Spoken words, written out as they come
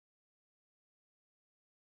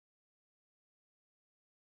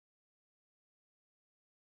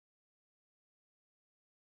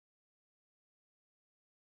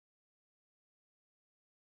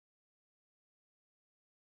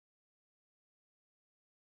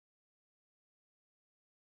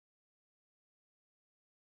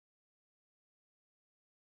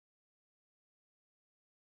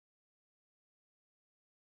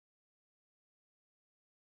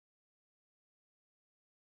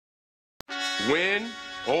Win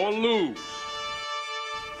or lose,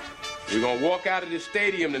 we're going to walk out of this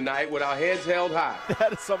stadium tonight with our heads held high.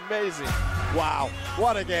 That is amazing. Wow,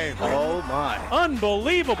 what a game. Oh, my.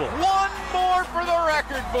 Unbelievable. One more for the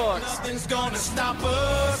record books. Nothing's gonna stop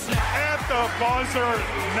us now. At the buzzer,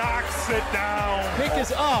 knocks it down. Pick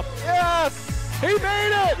is up. Yes. He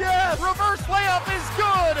made it. Yes. Reverse layup is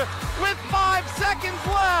good with 5 seconds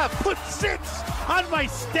left. Put 6 on my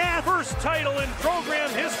stat. First title in program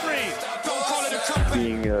history. Don't call it a comeback.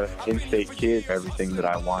 Being an in-state kid, everything that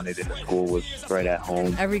I wanted in school was right at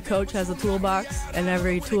home. Every coach has a toolbox, and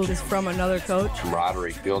every tool is from another coach.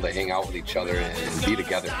 Camaraderie, be able to hang out with each other and be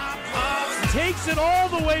together. Takes it all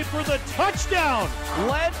the way for the touchdown.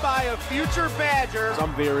 Led by a future Badger.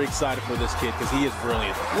 I'm very excited for this kid because he is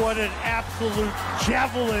brilliant. What an absolute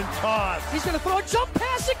javelin toss. He's going to throw a jump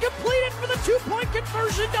pass and complete it for the 2-point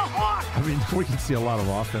conversion to Hawk. I mean, we can see a lot of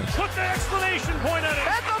offense. Put the exclamation point on it.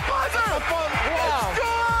 At the buzzer. Wow. It's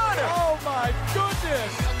good. Oh, my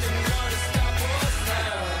goodness.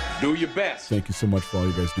 Do your best. Thank you so much for all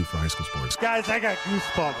you guys do for high school sports. Guys, I got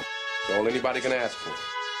goosebumps. That's all anybody can ask for.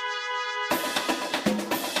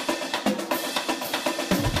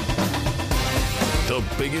 The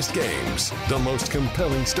biggest games, the most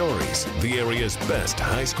compelling stories, the area's best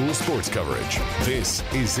high school sports coverage. This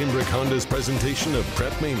is Zimbrick Honda's presentation of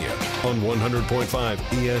Prep Mania on 100.5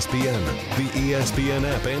 ESPN, the ESPN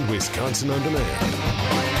app, and Wisconsin On Demand.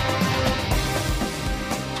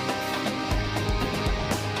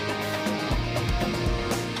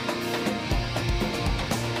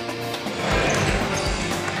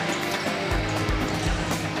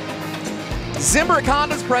 Zimbrick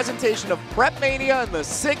Honda's presentation of Prep Mania in the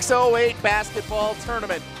 608 basketball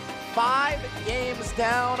tournament. 5 games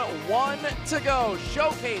down, 1 to go.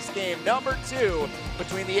 Showcase game number 2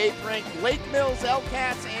 between the 8th-ranked Lake Mills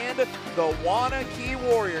Elcats and the Waunakee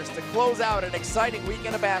Warriors to close out an exciting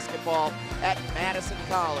weekend of basketball at Madison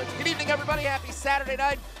College. Good evening, everybody. Happy Saturday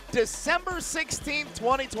night, December 16th,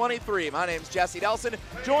 2023. My name's Jesse Delson,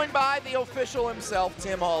 joined by the official himself,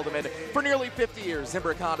 Tim Haldeman. For nearly 50 years,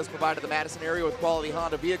 Zimbrick Honda's provided the Madison area with quality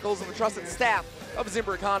Honda vehicles, and the trusted staff of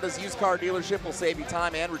Zimbrick Honda's used car dealership will save you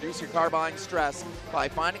time and reduce your car buying stress by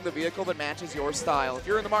finding the vehicle that matches your style. If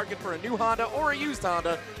you're in the market for a new Honda or a used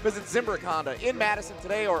Honda, visit Zimbrick Honda in Madison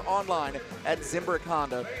today or online at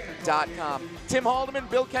ZimbrickHonda.com. Tim Haldeman,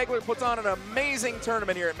 Bill Kegler puts on an amazing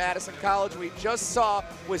tournament here at Madison College. We just saw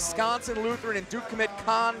Wisconsin Lutheran and Duke commit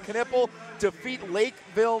Con Knippel defeat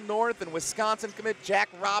Lakeville North and Wisconsin commit Jack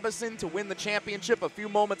Robinson to win the championship a few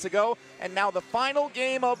moments ago. And now the final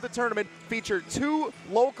game of the tournament featured 2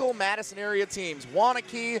 local Madison area teams,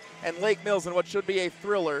 Waunakee and Lake Mills, in what should be a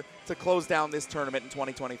thriller to close down this tournament in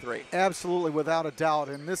 2023. Absolutely, without a doubt.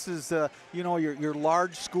 And this is, your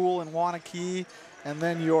large school in Waunakee, and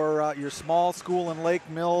then your small school in Lake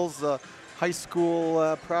Mills. High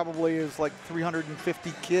school probably is like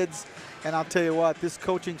 350 kids. And I'll tell you what, this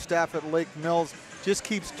coaching staff at Lake Mills just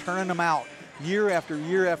keeps turning them out year after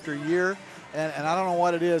year after year. And I don't know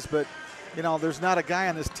what it is, but, there's not a guy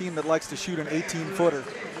on this team that likes to shoot an 18-footer.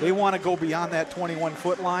 They want to go beyond that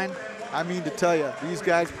 21-foot line. I mean to tell you, these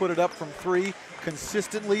guys put it up from 3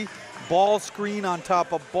 consistently, ball screen on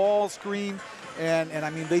top of ball screen, and I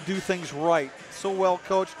mean, they do things right. So well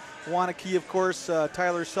coached. Waunakee, of course,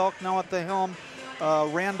 Tyler Selk now at the helm.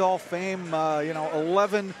 Randolph fame,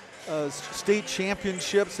 11 state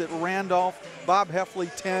championships at Randolph. Bob Heffley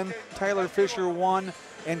 10, Tyler Fisher 1,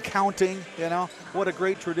 and counting. What a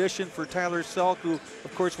great tradition for Tyler Selk, who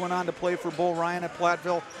of course went on to play for Bull Ryan at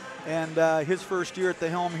Platteville, and his first year at the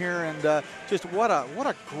helm here. And just what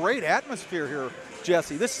a great atmosphere here,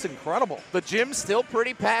 Jesse. This is incredible. The gym's still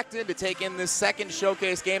pretty packed in to take in this second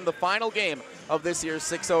showcase game, the final game of this year's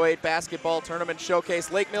 608 basketball tournament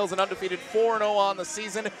showcase. Lake Mills, an undefeated 4-0 on the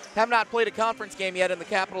season, have not played a conference game yet in the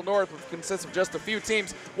Capital North, which consists of just a few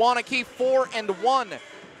teams. Waunakee 4-1.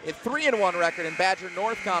 A 3-1 record in Badger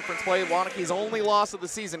North Conference play. Waunakee's only loss of the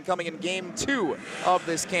season coming in Game 2 of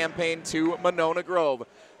this campaign to Monona Grove.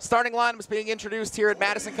 Starting lineups being introduced here at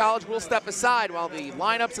Madison College. We'll step aside while the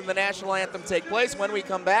lineups and the national anthem take place. When we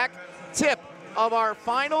come back, tip of our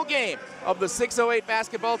final game of the 608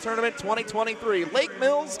 basketball tournament 2023. Lake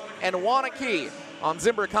Mills and Waunakee on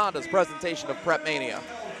Zimbrick Honda's presentation of Prep Mania.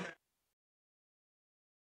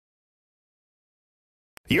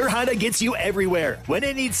 Your Honda gets you everywhere. When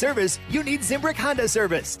it needs service, you need Zimbrick Honda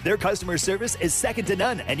service. Their customer service is second to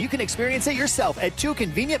none, and you can experience it yourself at 2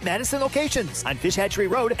 convenient Madison locations on Fish Hatchery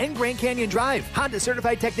Road and Grand Canyon Drive. Honda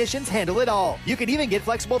certified technicians handle it all. You can even get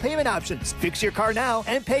flexible payment options. Fix your car now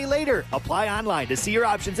and pay later. Apply online to see your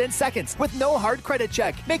options in seconds with no hard credit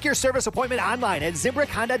check. Make your service appointment online at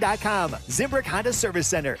ZimbrickHonda.com. Zimbrick Honda Service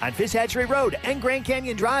Center on Fish Hatchery Road and Grand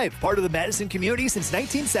Canyon Drive. Part of the Madison community since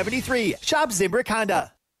 1973. Shop Zimbrick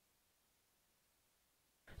Honda.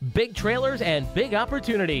 Big trailers and big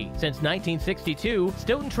opportunity. Since 1962,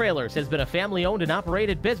 Stoughton Trailers has been a family-owned and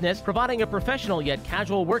operated business providing a professional yet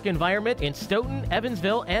casual work environment in Stoughton,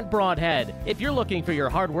 Evansville, and Broadhead. If you're looking for your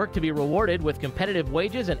hard work to be rewarded with competitive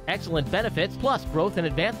wages and excellent benefits, plus growth and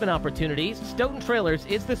advancement opportunities, Stoughton Trailers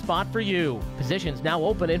is the spot for you. Positions now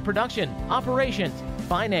open in production, operations,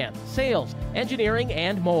 finance, sales, engineering,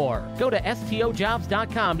 and more. Go to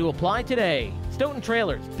stojobs.com to apply today. Stoughton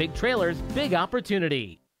Trailers, big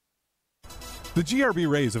opportunity. The GRB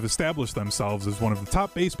Rays have established themselves as one of the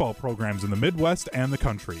top baseball programs in the Midwest and the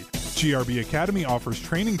country. GRB Academy offers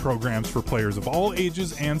training programs for players of all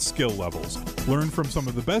ages and skill levels. Learn from some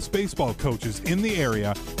of the best baseball coaches in the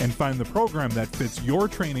area and find the program that fits your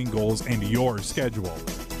training goals and your schedule.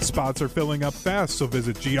 Spots are filling up fast, so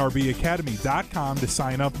visit grbacademy.com to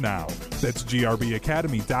sign up now. That's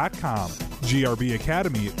grbacademy.com. GRB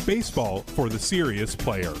Academy, baseball for the serious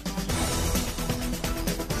player.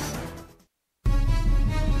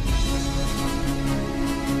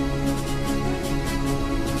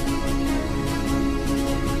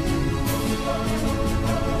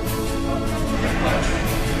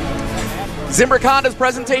 Zimbrick Honda's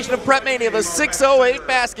presentation of Prep Mania, the 60Eight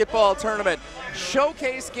basketball tournament.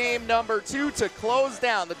 Showcase game number 2 to close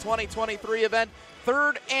down the 2023 event.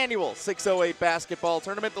 Third annual 60Eight basketball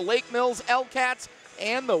tournament. The Lake Mills L-Cats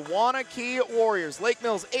and the Waunakee Warriors. Lake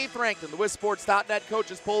Mills 8th ranked in the WisSports.net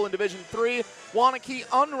coaches poll in Division 3. Waunakee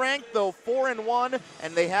unranked though 4-1,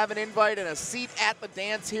 and they have an invite and a seat at the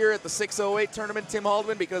dance here at the 60Eight tournament, Tim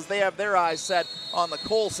Haldeman, because they have their eyes set on the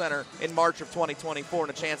Kohl Center in March of 2024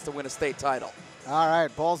 and a chance to win a state title. All right,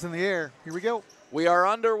 ball's in the air. Here we go. We are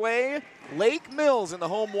underway. Lake Mills in the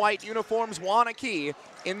home white uniforms, Waunakee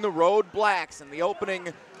in the road blacks, and the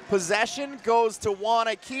opening possession goes to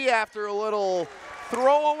Waunakee after a little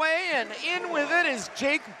throwaway, and in with it is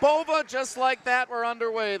Jake Bova. Just like that, we're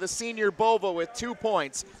underway. The senior Bova with 2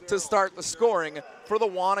 points to start the scoring for the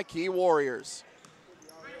Waunakee Warriors.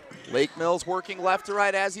 Lake Mills working left to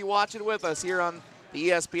right as you watch it with us here on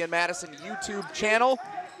the ESPN Madison YouTube channel,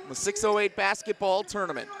 the 60Eight basketball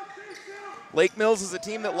tournament. Lake Mills is a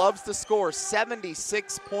team that loves to score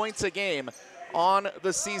 76 points a game on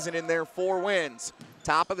the season in their 4 wins.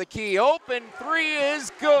 Top of the key, open 3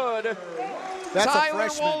 is good. That's Tyler a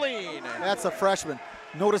freshman. Woleen. That's a freshman.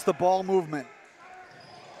 Notice the ball movement.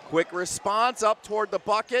 Quick response up toward the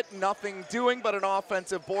bucket. Nothing doing but an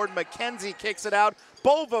offensive board. McKenzie kicks it out.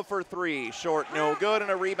 Bova for 3. Short, no good, and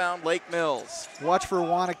a rebound, Lake Mills. Watch for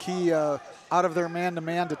Waunakee out of their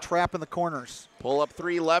man-to-man to trap in the corners. Pull up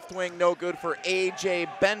 3, left wing, no good for A.J.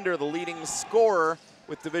 Bender, the leading scorer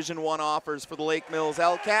with Division I offers for the Lake Mills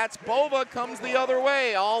L-Cats. Bova comes the other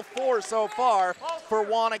way. All 4 so far for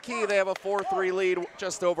Waunakee. They have a 4-3 lead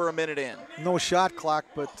just over a minute in. No shot clock,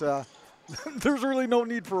 but there's really no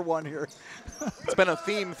need for one here. It's been a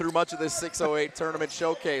theme through much of this 60Eight tournament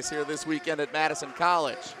showcase here this weekend at Madison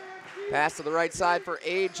College. Pass to the right side for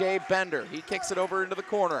A.J. Bender. He kicks it over into the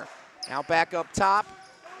corner. Now back up top.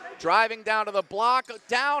 Driving down to the block,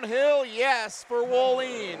 downhill, yes, for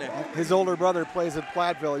Woleen. His older brother plays at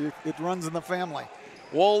Platteville. It runs in the family.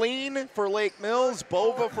 Woleen for Lake Mills,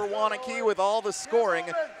 Bova for Waunakee with all the scoring.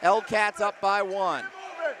 L-Cats up by 1.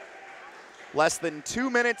 Less than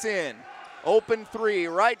 2 minutes in. Open 3,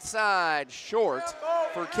 right side, short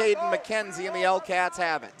for Caden McKenzie, and the L-Cats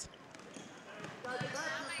have it.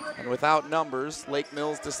 And without numbers, Lake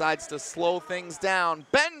Mills decides to slow things down.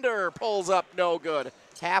 Bender pulls up, no good.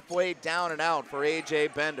 Halfway down and out for A.J.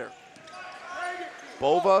 Bender.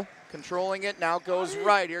 Bova controlling it, now goes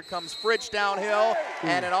right. Here comes Fritsch downhill,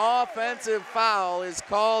 and an offensive foul is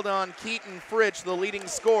called on Keaton Fritsch, the leading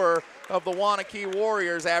scorer of the Waunakee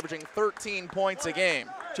Warriors, averaging 13 points a game.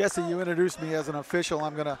 Jesse, you introduced me as an official.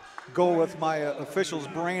 I'm going to go with my official's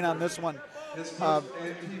brain on this one.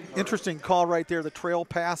 Interesting call right there. The trail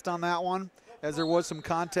passed on that one. As there was some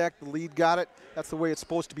contact, the lead got it. That's the way it's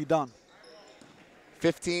supposed to be done.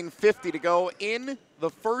 15:50 to go in the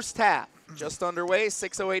first half. Just underway,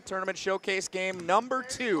 60Eight tournament showcase game number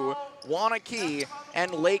 2, Waunakee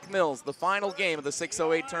and Lake Mills, the final game of the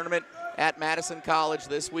 60Eight tournament at Madison College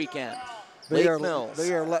this weekend. They Mills.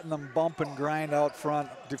 are letting them bump and grind out front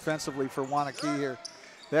defensively for Waunakee here.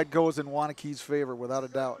 That goes in Waunakee's favor without a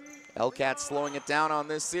doubt. Hellcats slowing it down on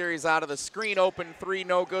this series out of the screen. Open three,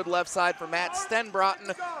 no good left side for Matt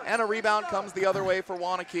Stenbrotten, and a rebound comes the other way for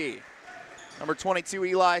Waunakee. Number 22,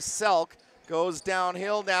 Eli Selk, goes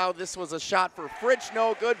downhill. Now this was a shot for Fritsch,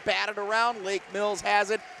 no good, batted around. Lake Mills has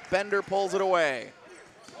it, Bender pulls it away.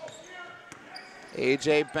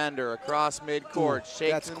 A.J. Bender across midcourt,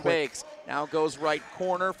 shakes and bakes. Now goes right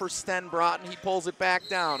corner for Stenbrotten, he pulls it back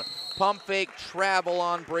down. Pump fake travel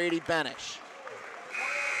on Brady Benish.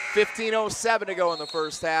 15:07 to go in the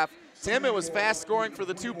first half. Tim, it was fast scoring for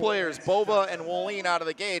the two players, Bova and Woline out of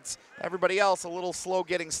the gates. Everybody else a little slow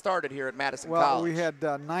getting started here at Madison College. Well, we had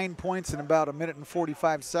 9 points in about a minute and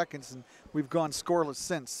 45 seconds, and we've gone scoreless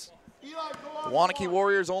since. The Waunakee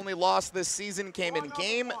Warriors' only loss this season came in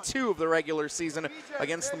Game 2 of the regular season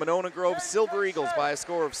against the Monona Grove Silver Eagles by a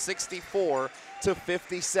score of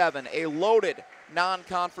 64-57. A loaded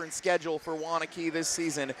non-conference schedule for Waunakee this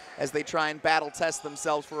season as they try and battle test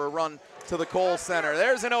themselves for a run to the Kohl Center.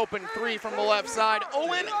 There's an open three from the left side.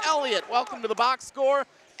 Owen Elliott, welcome to the box score.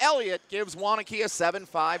 Elliott gives Waunakee a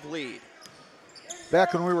 7-5 lead.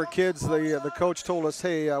 Back when we were kids, the coach told us,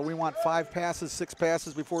 hey, we want 5 passes, 6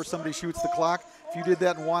 passes before somebody shoots the clock. If you did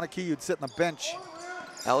that in Waunakee, you'd sit on the bench.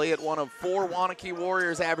 Elliott, one of 4 Waunakee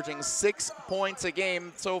Warriors, averaging 6 points a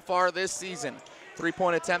game so far this season.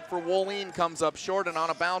 3-point attempt for Woline comes up short, and on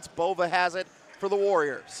a bounce, Bova has it for the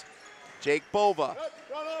Warriors. Jake Bova,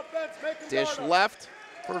 dish left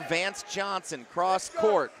for Vance Johnson, cross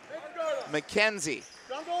court. McKenzie,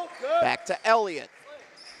 back to Elliott.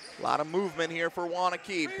 A lot of movement here for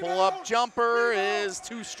Waunakee. Pull-up jumper is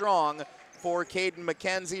too strong for Caden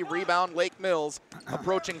McKenzie. Rebound, Lake Mills,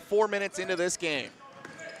 approaching 4 minutes into this game.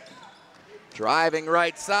 Driving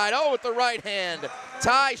right side, with the right hand.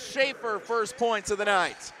 Ty Schaefer, first points of the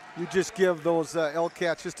night. You just give those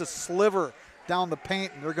Hellcats just a sliver down the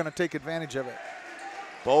paint, and they're going to take advantage of it.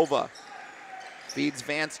 Bova feeds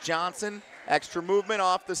Vance Johnson. Extra movement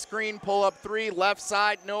off the screen, pull-up three, left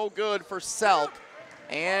side, no good for Selk.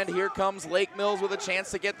 And here comes Lake Mills with a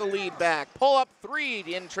chance to get the lead back. Pull-up three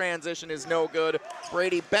in transition is no good.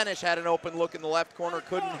 Brady Benish had an open look in the left corner,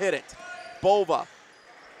 couldn't hit it. Bova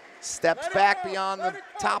steps back beyond the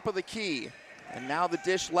top of the key. And now the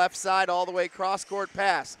dish left side all the way cross-court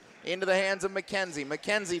pass into the hands of McKenzie.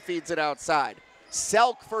 McKenzie feeds it outside.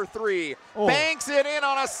 Selk for three. Banks it in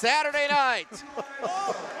on a Saturday night.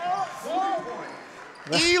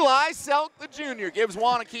 Eli Selk, the junior, gives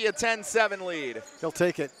Waunakee a 10-7 lead. He'll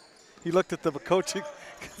take it. He looked at the coaching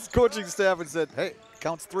staff and said, hey,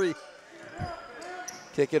 counts 3.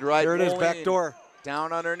 Kick it right. There it is, back door.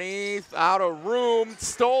 Down underneath, out of room,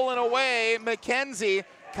 stolen away. McKenzie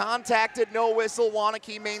contacted, no whistle.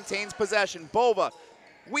 Waunakee maintains possession. Bova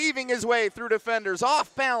weaving his way through defenders.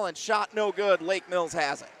 Off balance, shot no good. Lake Mills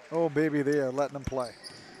has it. Oh, baby, they are letting them play.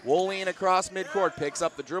 Woline across midcourt, picks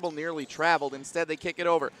up the dribble, nearly traveled. Instead, they kick it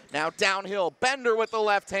over. Now downhill, Bender with the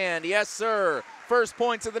left hand. Yes, sir. First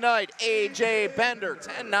points of the night, A.J. Bender,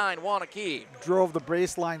 10-9 Waunakee. Drove the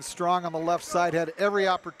baseline strong on the left side, had every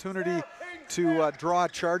opportunity to draw a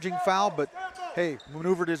charging foul, but, hey,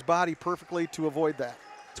 maneuvered his body perfectly to avoid that.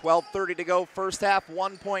 12:30 to go, first half,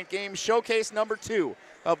 1-point game. Showcase number 2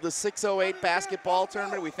 of the 608 basketball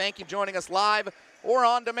tournament. We thank you joining us live or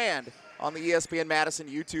on demand on the ESPN Madison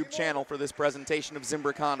YouTube channel for this presentation of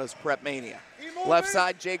Zimbrick Honda's Prep Mania. Left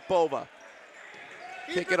side, Jake Bova.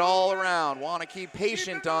 Kick it all around. Waunakee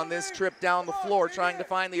patient on this trip down the floor, trying to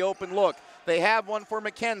find the open look. They have one for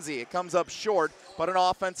McKenzie. It comes up short, but an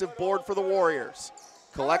offensive board for the Warriors.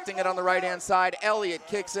 Collecting it on the right-hand side, Elliott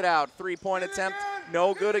kicks it out. 3-point attempt,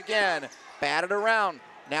 no good again. Batted around.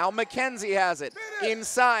 Now McKenzie has it.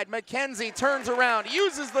 Inside, McKenzie turns around,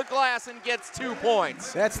 uses the glass, and gets 2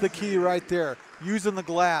 points. That's the key right there, using the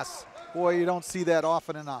glass. Boy, you don't see that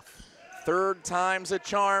often enough. Third time's a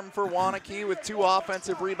charm for Waunakee with 2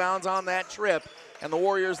 offensive rebounds on that trip, and the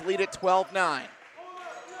Warriors lead it 12-9.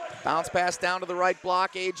 Bounce pass down to the right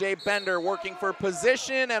block. A.J. Bender working for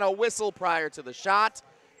position and a whistle prior to the shot.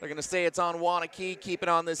 They're going to say it's on Waunakee. Keep it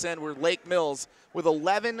on this end. We're Lake Mills with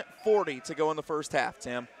 11:40 to go in the first half,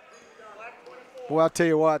 Tim. Well, I'll tell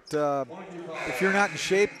you what, if you're not in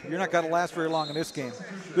shape, you're not going to last very long in this game.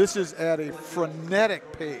 This is at a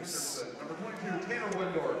frenetic pace.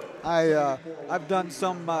 I've done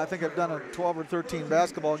some, I think I've done a 12 or 13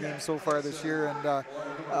 basketball games so far this year,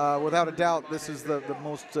 and without a doubt, this is the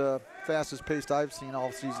most fastest paced I've seen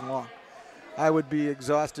all season long. I would be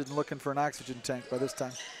exhausted and looking for an oxygen tank by this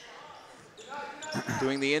time.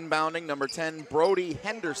 Doing the inbounding, number 10, Brody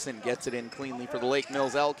Henderson gets it in cleanly for the Lake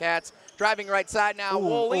Mills L-Cats. Driving right side now,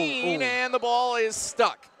 Wooleen, and the ball is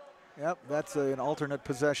stuck. Yep, that's an alternate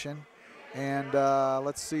possession. And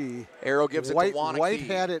let's see. Arrow gives it to Waunakee. White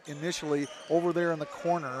had it initially over there in the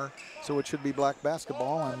corner, so it should be black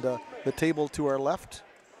basketball. And the table to our left,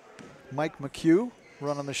 Mike McHugh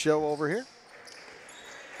running the show over here.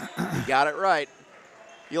 You got it right.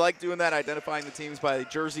 You like doing that, identifying the teams by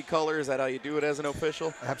jersey color? Is that how you do it as an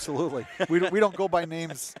official? Absolutely. We don't go by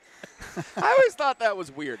names. I always thought that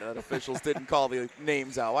was weird that officials didn't call the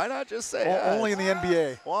names out. Why not just say only in the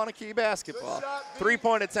NBA. Waunakee basketball.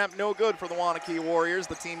 3-point attempt, no good for the Waunakee Warriors.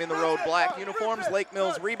 The team in the road black uniforms. Lake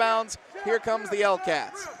Mills rebounds. Here comes the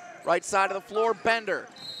L-Cats. Right side of the floor, Bender.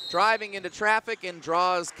 Driving into traffic and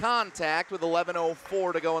draws contact with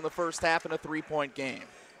 11:04 to go in the first half in a 3-point game.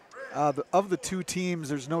 Of the two teams,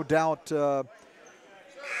 there's no doubt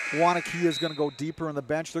Waunakee is going to go deeper in the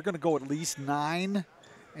bench. They're going to go at least 9.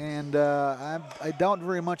 And I doubt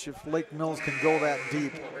very much if Lake Mills can go that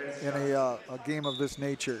deep in a game of this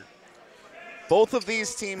nature. Both of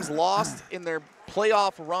these teams lost in their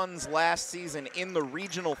playoff runs last season in the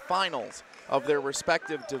regional finals of their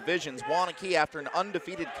respective divisions. Waunakee, after an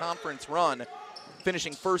undefeated conference run,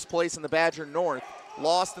 finishing first place in the Badger North,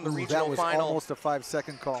 lost in the regional final. That was almost a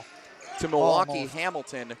 5-second call. To Milwaukee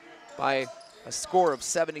Hamilton by a score of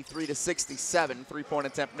 73-67. 3-point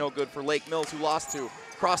attempt no good for Lake Mills, who lost to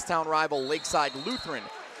crosstown rival Lakeside Lutheran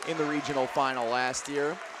in the regional final last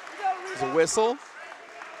year. There's a whistle.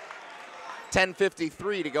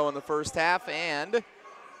 10:53 to go in the first half, and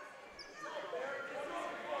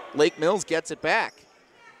Lake Mills gets it back.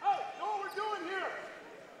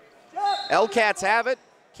 L-Cats have it.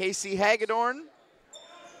 Casey Hagedorn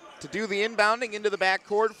to do the inbounding into the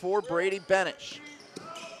backcourt for Brady Benish.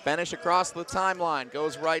 Benish across the timeline,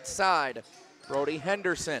 goes right side. Brody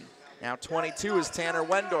Henderson. Now 22 is Tanner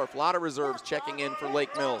Wendorf. A lot of reserves checking in for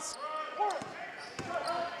Lake Mills.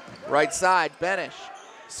 Right side, Benish.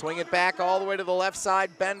 Swing it back all the way to the left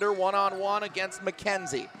side. Bender one-on-one against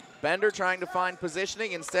McKenzie. Bender trying to find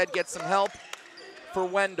positioning, instead gets some help for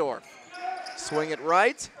Wendorf. Swing it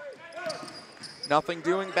right. Nothing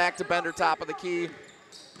doing, back to Bender, top of the key.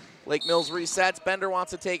 Lake Mills resets. Bender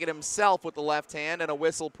wants to take it himself with the left hand, and a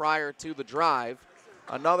whistle prior to the drive.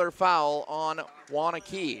 Another foul on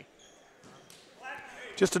Waunakee.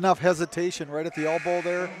 Just enough hesitation right at the elbow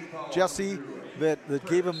there, Jesse, that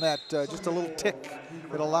gave him that just a little tick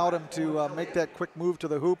that allowed him to make that quick move to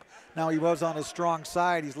the hoop. Now he was on his strong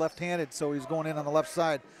side. He's left-handed, so he's going in on the left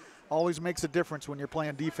side. Always makes a difference when you're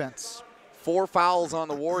playing defense. 4 fouls on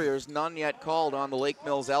the Warriors, none yet called on the Lake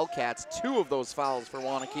Mills L-Cats. 2 of those fouls for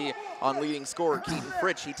Waunakee on leading scorer Keaton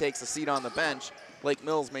Fritsch. He takes a seat on the bench. Lake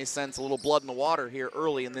Mills may sense a little blood in the water here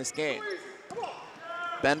early in this game.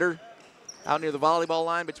 Bender out near the volleyball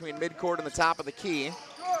line between midcourt and the top of the key.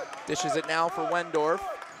 Dishes it now for Wendorf.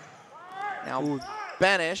 Now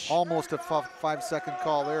Benish. Almost a 5-second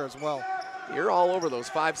call there as well. You're all over those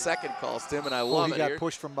 5-second calls, Tim, and I love it. He got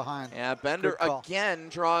pushed from behind. Yeah, Bender again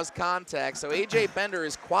draws contact. So A.J. Bender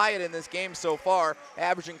is quiet in this game so far,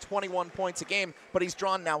 averaging 21 points a game, but he's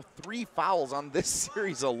drawn now 3 fouls on this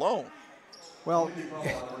series alone. Well,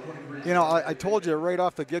 you know, I told you right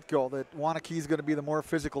off the get-go that Waunakee is going to be the more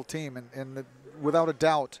physical team, and without a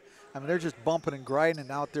doubt. I mean, they're just bumping and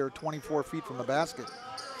grinding out there 24 feet from the basket.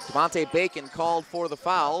 Devontae Bacon called for the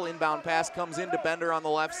foul. Inbound pass comes into Bender on the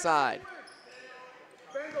left side.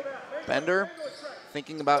 Bender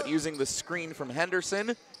thinking about using the screen from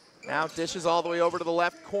Henderson. Now dishes all the way over to the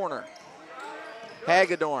left corner.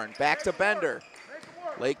 Hagedorn back to Bender.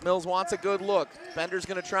 Lake Mills wants a good look. Bender's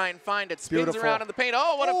going to try and find it. Spins around in the paint.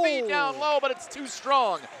 Oh, what a feed down low, but it's too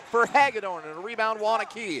strong for Hagedorn, and a rebound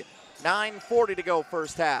Waunakee. 9:40 to go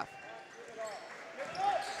first half.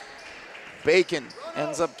 Bacon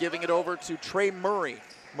ends up giving it over to Trey Murray.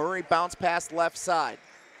 Murray bounced past left side.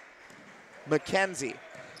 McKenzie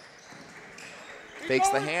fakes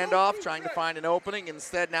the handoff, trying to find an opening.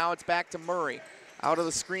 Instead, now it's back to Murray. Out of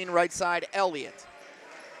the screen, right side, Elliott.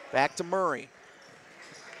 Back to Murray.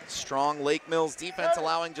 Strong Lake Mills defense,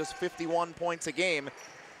 allowing just 51 points a game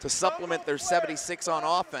to supplement their 76 on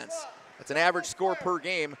offense. That's an average score per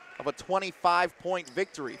game of a 25-point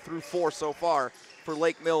victory through 4 so far for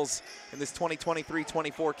Lake Mills in this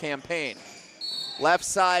 2023-24 campaign. Left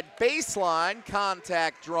side baseline,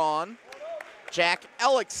 contact drawn. Jack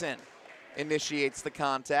Ellickson initiates the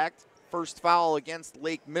contact. First foul against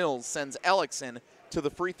Lake Mills sends Ellickson to the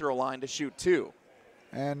free throw line to shoot 2.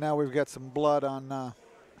 And now we've got some blood on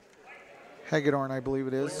Hagedorn, I believe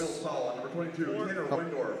it is.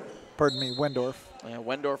 Pardon me, Wendorf. And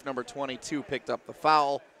Wendorf, number 22, picked up the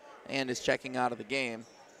foul and is checking out of the game.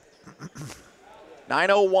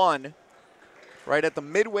 9:01, right at the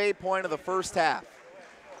midway point of the first half.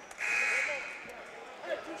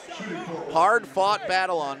 Hard-fought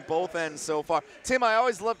battle on both ends so far. Tim, I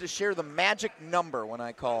always love to share the magic number when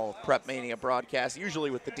I call Prep Mania broadcasts,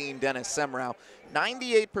 usually with the Dean Dennis Semrau.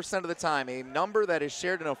 98% of the time, a number that is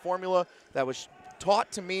shared in a formula that was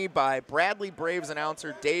taught to me by Bradley Braves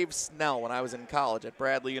announcer Dave Snell when I was in college at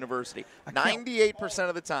Bradley University. 98%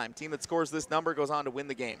 of the time, team that scores this number goes on to win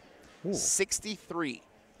the game. Ooh. 63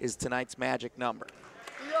 is tonight's magic number.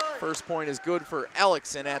 First point is good for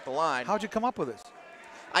Ellickson at the line. How'd you come up with this?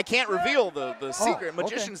 I can't reveal the secret.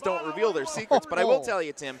 Magicians don't reveal their secrets, but I will tell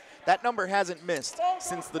you, Tim, that number hasn't missed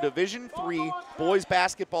since the Division III boys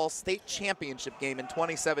basketball state championship game in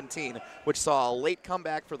 2017, which saw a late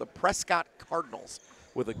comeback for the Prescott Cardinals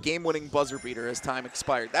with a game-winning buzzer beater as time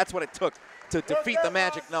expired. That's what it took to defeat the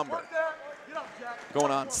magic number.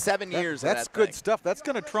 Going on 7 years of that That's good thing. stuff. That's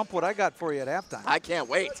going to trump what I got for you at halftime. I can't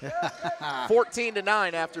wait.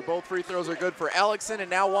 14-9 after both free throws are good for Ellickson, and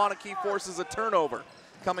now Waunakee forces a turnover.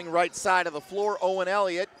 Coming right side of the floor, Owen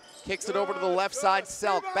Elliott kicks it over to the left side.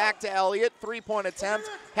 Selk back to Elliott. Three-point attempt.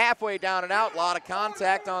 Halfway down and out. A lot of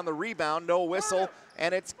contact on the rebound. No whistle.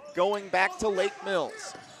 And it's going back to Lake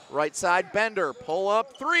Mills. Right side, Bender. Pull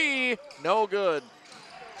up three. No good.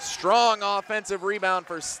 Strong offensive rebound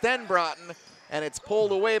for Stenbrotten. And it's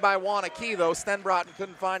pulled away by Waunakee, though. Stenbrotten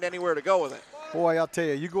couldn't find anywhere to go with it. Boy, I'll tell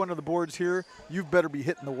you, you go into the boards here, you better be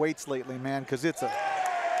hitting the weights lately, man, because it's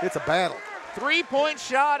a battle. Three-point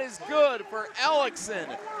shot is good for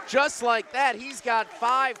Ellickson. Just like that, he's got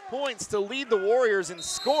 5 points to lead the Warriors in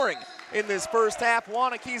scoring in this first half.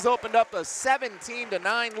 Waunakee's opened up a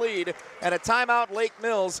 17-9 lead, and a timeout Lake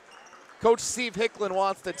Mills. Coach Steve Hicklin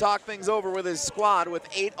wants to talk things over with his squad with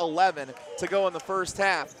 8:11 to go in the first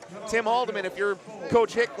half. Tim Haldeman, if you're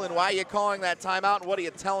Coach Hicklin, why are you calling that timeout, and what are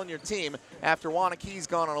you telling your team after Waunakee's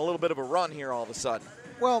gone on a little bit of a run here all of a sudden?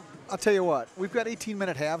 Well, I'll tell you what, we've got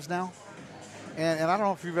 18-minute halves now. And I don't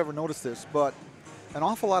know if you've ever noticed this, but an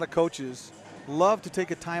awful lot of coaches love to take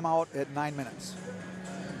a timeout at 9 minutes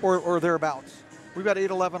or thereabouts. We've got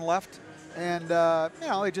 8:11 left, and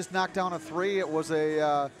they just knocked down a three. It was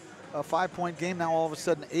a 5-point game. Now all of a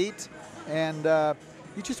sudden 8, and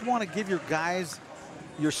you just want to give your guys,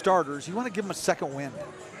 your starters, you want to give them a second wind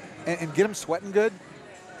and get them sweating good.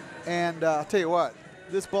 And I'll tell you what,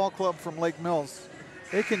 this ball club from Lake Mills,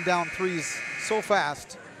 they can down threes so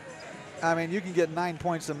fast. I mean, you can get 9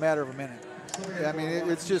 points in a matter of a minute. I mean,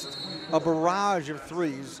 it's just a barrage of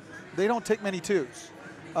threes. They don't take many twos.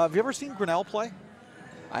 Have you ever seen Grinnell play?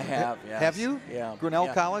 I have, yes. Have you? Yeah. Grinnell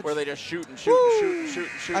College? Where they just shoot and shoot and shoot and shoot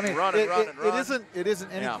and shoot, I mean, and run and run and run. It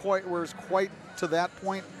isn't any quite where it's quite to that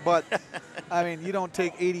point, but I mean, you don't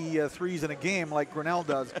take 80 threes in a game like Grinnell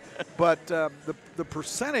does. But the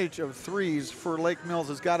percentage of threes for Lake Mills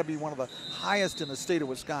has got to be one of the highest in the state of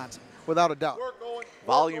Wisconsin, without a doubt.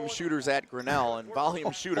 Volume shooters at Grinnell and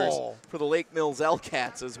volume shooters for the Lake Mills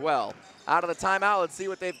L-Cats as well. Out of the timeout, let's see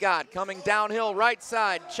what they've got. Coming downhill, right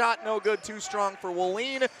side, shot no good, too strong for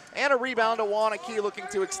Wooleen, and a rebound to Waunakee looking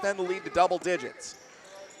to extend the lead to double digits.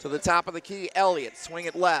 To the top of the key, Elliott, swing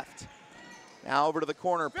it left. Now over to the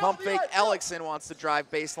corner, pump fake, Ellickson wants to drive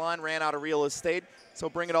baseline, ran out of real estate, so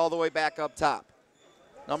bring it all the way back up top.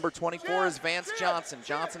 Number 24 is Vance Johnson.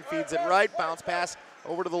 Johnson feeds it right, bounce pass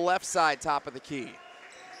over to the left side, top of the key.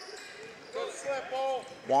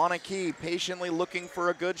 Waunakee patiently looking for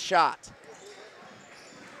a good shot.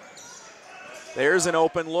 There's an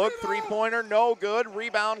open look, three-pointer, no good.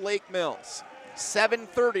 Rebound, Lake Mills.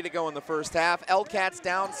 7:30 to go in the first half. L-Cats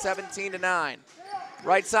down 17-9.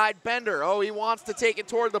 Right side, Bender. Oh, he wants to take it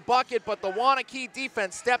toward the bucket, but the Waunakee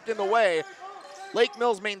defense stepped in the way. Lake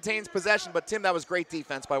Mills maintains possession, but Tim, that was great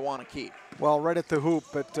defense by Waunakee. Well, right at the hoop,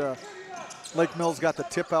 but Lake Mills got the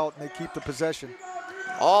tip out and they keep the possession.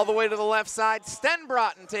 All the way to the left side,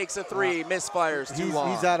 Stenbrotten takes a three, misfires too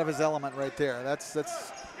long. He's out of his element right there. That's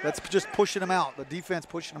just pushing him out, the defense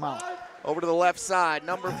pushing him out. Over to the left side,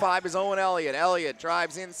 number 5 is Owen Elliott. Elliott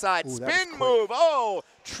drives inside, spin move, oh,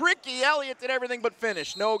 tricky. Elliott did everything but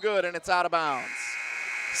finish, no good, and it's out of bounds.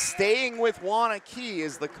 Staying with Waunakee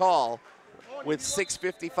is the call with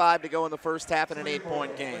 6:55 to go in the first half in an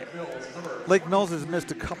 8-point game. Lake Mills has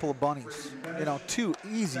missed a couple of bunnies, 2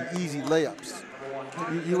 easy layups.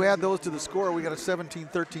 You add those to the score, we got a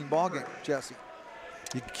 17-13 ball game, Jesse.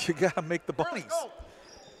 You got to make the bunnies.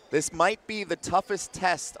 This might be the toughest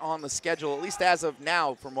test on the schedule, at least as of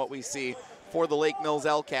now from what we see, for the Lake Mills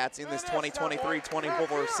L-Cats in this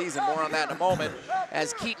 2023-24 season. More on that in a moment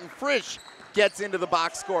as Keaton Frisch gets into the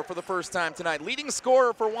box score for the first time tonight. Leading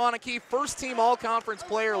scorer for Waunakee, first-team all-conference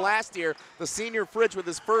player last year, the senior Fridge with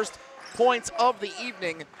his first points of the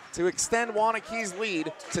evening to extend Waunakee's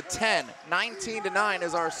lead to 10. 19-9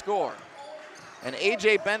 is our score. And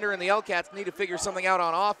A.J. Bender and the L-Cats need to figure something out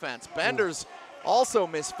on offense. Bender's also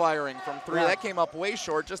misfiring from three. That came up way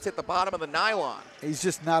short, just hit the bottom of the nylon. He's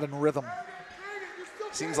just not in rhythm.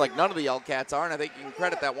 Seems like none of the L-Cats are, and I think you can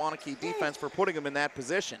credit that Waunakee defense for putting him in that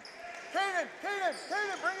position. Kaden,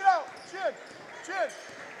 bring it out. Chin.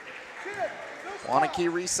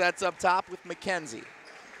 Waunakee resets up top with McKenzie.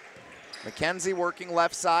 McKenzie working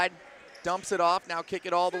left side, dumps it off, now kick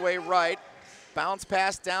it all the way right. Bounce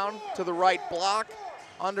pass down to the right block,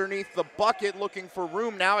 underneath the bucket, looking for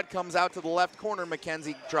room. Now it comes out to the left corner.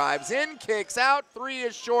 McKenzie drives in, kicks out, three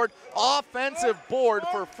is short. Offensive board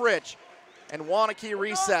for Fritch, and Waunakee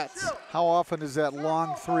resets. How often does that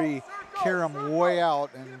long three carry him way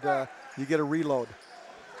out and you get a reload?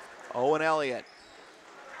 Owen Elliott.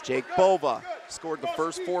 Jake Bova scored the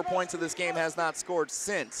first 4 points of this game, has not scored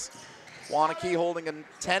since. Waunakee holding a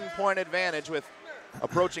 10-point advantage with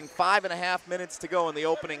approaching 5.5 minutes to go in the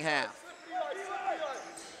opening half.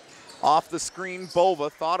 Off the screen, Bova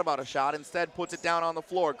thought about a shot, instead puts it down on the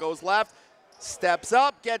floor, goes left, steps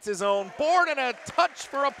up, gets his own board, and a touch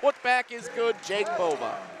for a putback is good. Jake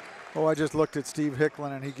Bova. Oh, I just looked at Steve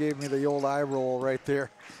Hicklin and he gave me the old eye roll right there.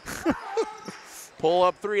 Pull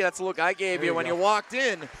up three, that's the look I gave you when you walked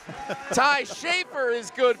in. Ty Schaefer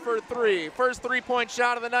is good for three. First three-point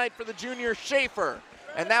shot of the night for the junior Schaefer.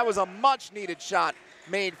 And that was a much-needed shot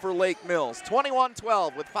made for Lake Mills.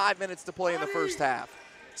 21-12 with 5 minutes to play in the first half.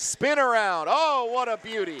 Spin around, oh, what a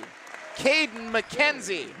beauty. Caden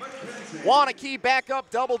McKenzie. Waunakee back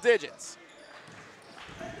up double digits.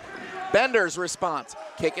 Bender's response,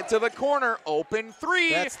 kick it to the corner, open three.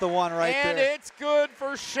 That's the one right there. And it's good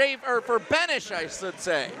for for Benish, I should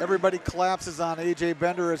say. Everybody collapses on A.J.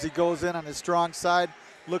 Bender as he goes in on his strong side,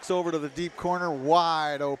 looks over to the deep corner,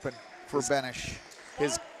 wide open for Benish.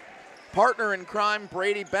 His partner in crime,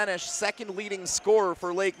 Brady Benish, second leading scorer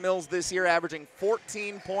for Lake Mills this year, averaging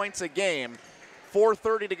 14 points a game.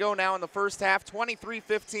 4:30 to go now in the first half,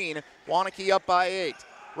 23-15, Waunakee up by 8.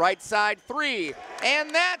 Right side three,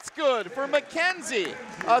 and that's good for McKenzie.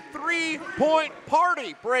 A three-point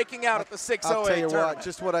party breaking out at the 608 I'll tell you tournament. what,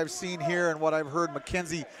 just what I've seen here and what I've heard,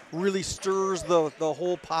 McKenzie really stirs the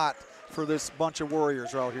whole pot for this bunch of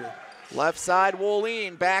Warriors out here. Left side,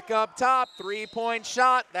 Woleen back up top, three-point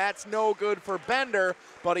shot. That's no good for Bender,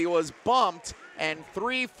 but he was bumped, and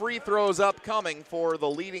 3 free throws upcoming for the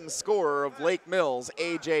leading scorer of Lake Mills,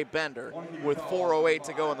 A.J. Bender, with 4:08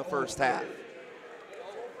 to go in the first half.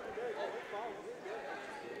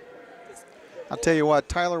 I'll tell you what,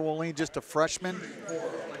 Tyler Woleen, just a freshman.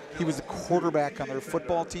 He was the quarterback on their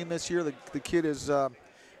football team this year. The kid is, going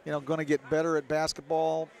to get better at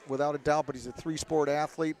basketball without a doubt, but he's a 3-sport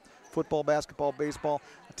athlete, football, basketball, baseball.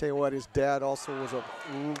 I'll tell you what, his dad also was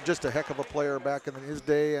just a heck of a player back in his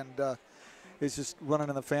day, and he's just running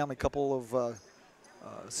in the family. A couple of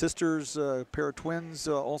sisters, a pair of twins,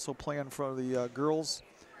 also playing for the girls,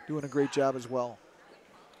 doing a great job as well.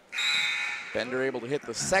 Bender able to hit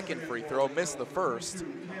the second free throw, missed the first.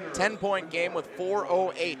 10-point game with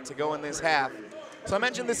 4:08 to go in this half. So I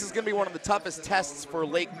mentioned this is going to be one of the toughest tests for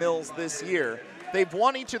Lake Mills this year. They've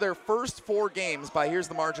won each of their first 4 games by, here's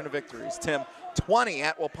the margin of victories, Tim, 20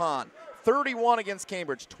 at Waupun, 31 against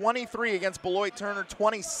Cambridge, 23 against Beloit Turner,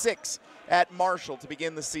 26 at Marshall to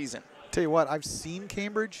begin the season. Tell you what, I've seen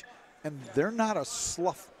Cambridge, and they're not a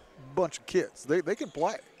slough bunch of kids. They can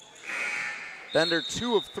play. Bender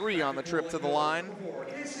 2 of 3 on the trip to the line,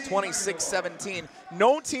 26-17.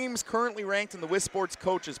 No teams currently ranked in the WisSports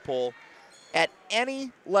coaches poll at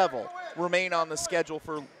any level remain on the schedule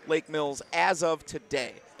for Lake Mills as of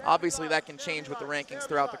today. Obviously that can change with the rankings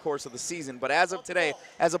throughout the course of the season, but as of today,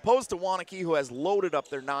 as opposed to Waunakee, who has loaded up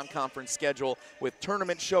their non-conference schedule with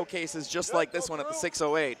tournament showcases just like this one at the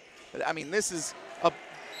 608, I mean, this is a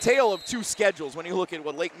tale of 2 schedules when you look at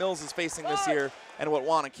what Lake Mills is facing this year and what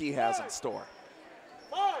Waunakee has in store.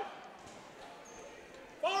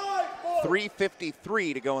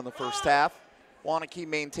 3:53 to go in the first half. Waunakee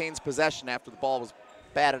maintains possession after the ball was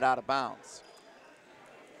batted out of bounds.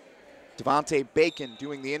 Devontae Bacon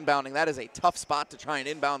doing the inbounding. That is a tough spot to try and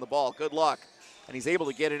inbound the ball. Good luck. And he's able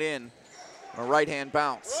to get it in on a right-hand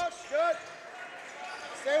bounce. Good.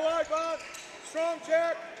 Stay wide, Bob. Strong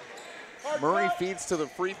check. Murray feeds to the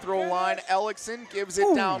free throw line. Ellickson gives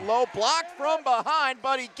it down low. Blocked from behind,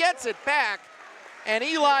 but he gets it back. And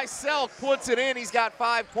Eli Selk puts it in. He's got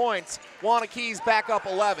 5 points. Waunakee's back up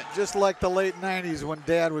 11. Just like the late 90s when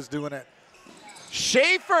Dad was doing it.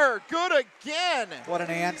 Schaefer, good again. What an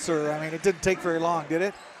answer. I mean, it didn't take very long, did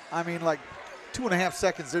it? I mean, like 2.5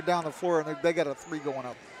 seconds, they're down the floor, and they got a 3 going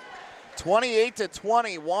up.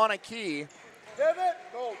 28-20, Waunakee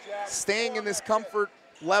staying in this comfort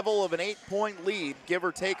level of an 8-point lead, give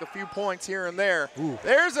or take a few points here and there. Ooh.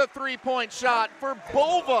 There's a 3-point shot for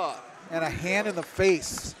Bova. And a hand in the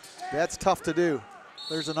face. That's tough to do.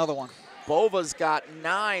 There's another one. Bova's got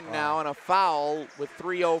 9 now and a foul with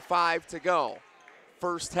 3:05 to go.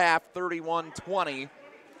 First half, 31-20.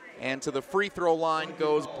 And to the free throw line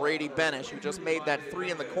goes Brady Benish, who just made that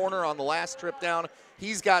 3 in the corner on the last trip down.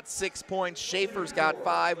 He's got 6 points. Schaefer's got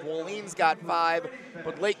 5. Wolin's got 5.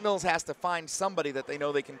 But Lake Mills has to find somebody that they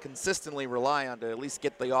know they can consistently rely on to at least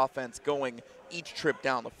get the offense going each trip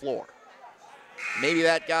down the floor. Maybe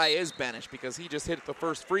that guy is Benish because he just hit the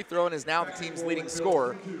first free throw and is now the team's leading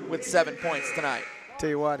scorer with 7 points tonight. Tell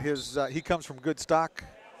you what, he comes from good stock.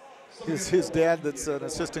 His dad, that's an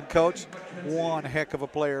assistant coach, one heck of a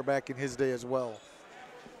player back in his day as well.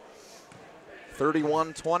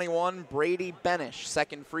 31-21, Brady Benish,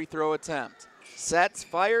 second free throw attempt. Sets,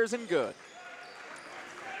 fires, and good.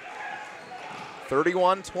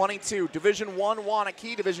 31-22, Division I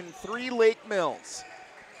Waunakee, Division III Lake Mills.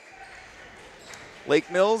 Lake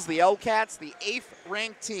Mills, the L-Cats, the 8th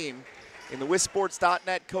ranked team in the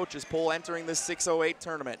WisSports.net coaches poll entering this 608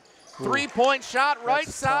 tournament. 3-point shot, right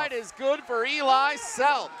side is good for Eli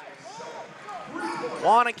Selk.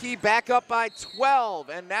 Waunakee back up by 12,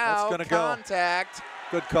 and now contact.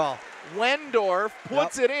 Good call. Wendorf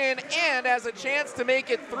puts it in and has a chance to make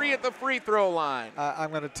it 3 at the free throw line. I'm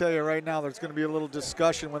going to tell you right now, there's going to be a little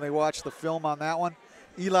discussion when they watch the film on that one.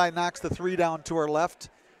 Eli knocks the 3 down to our left,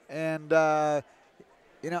 and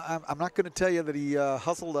you know, I'm not going to tell you that he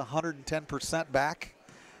hustled 110% back.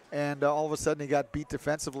 And all of a sudden he got beat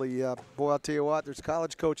defensively. Boy, I'll tell you what, there's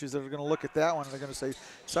college coaches that are going to look at that one and they're going to say,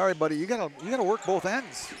 sorry, buddy, you got to work both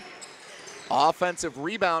ends. Offensive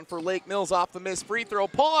rebound for Lake Mills off the missed free throw.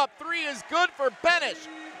 Pull-up 3 is good for Benish.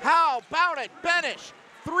 How about it? Benish,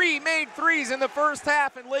 3 made threes in the first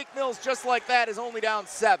half, and Lake Mills, just like that, is only down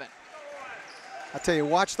 7. I tell you,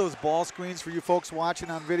 watch those ball screens for you folks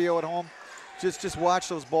watching on video at home. Just watch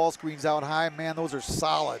those ball screens out high. Man, those are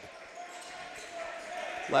solid.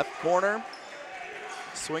 Left corner,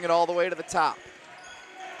 swing it all the way to the top.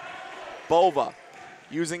 Bova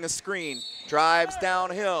using a screen, drives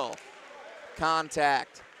downhill.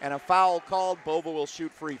 Contact and a foul called. Bova will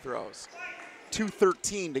shoot free throws.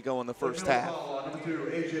 2:13 to go in the first half.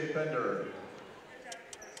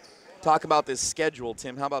 Talk about this schedule,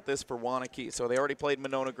 Tim. How about this for Waunakee? So they already played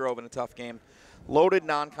Monona Grove in a tough game. Loaded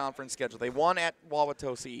non-conference schedule. They won at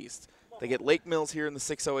Wauwatosa East. They get Lake Mills here in the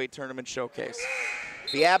 608 tournament showcase.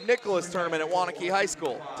 The Ab Nicholas tournament at Waunakee High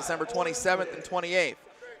School, December 27th and 28th.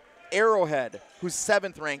 Arrowhead, who's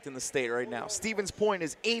 7th ranked in the state right now. Stevens Point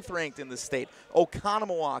is 8th ranked in the state.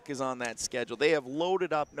 Oconomowoc is on that schedule. They have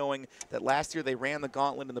loaded up knowing that last year they ran the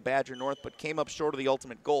gauntlet in the Badger North but came up short of the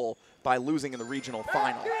ultimate goal by losing in the regional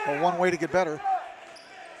final. Well, one way to get better,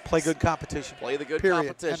 play good competition. Play the good Period.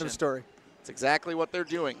 competition. End of story. That's exactly what they're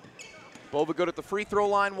doing. Bova good at the free throw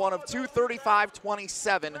line, 1 of 2,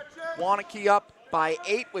 35-27. Waunakee up by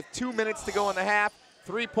 8 with 2 minutes to go in the half.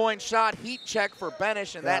 3-point shot, heat check for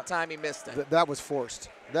Benish, and that time he missed it. That was forced.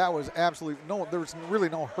 That was absolutely there was really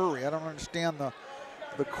no hurry. I don't understand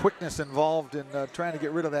the quickness involved in trying to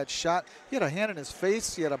get rid of that shot. He had a hand in his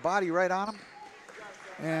face. He had a body right on him,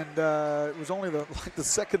 and it was only the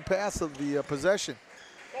second pass of the possession.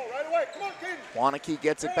 Waunakee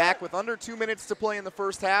gets it back with under 2 minutes to play in the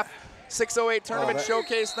first half. 608 tournament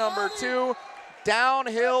showcase number 2.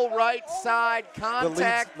 Downhill right side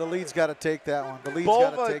contact. The lead's got to take that one. The lead's got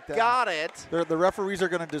to take that. Bova got it. The referees are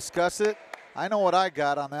going to discuss it. I know what I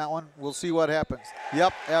got on that one. We'll see what happens.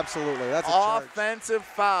 Yep, absolutely. That's a charge. Offensive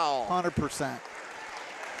foul. 100%.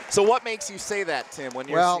 So what makes you say that, Tim, when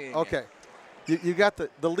you're seeing okay. You got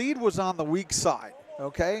the lead was on the weak side,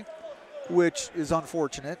 okay, which is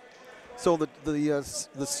unfortunate. So the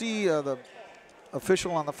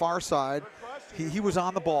official on the far side, he was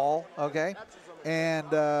on the ball, okay, and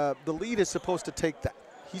the lead is supposed to take that.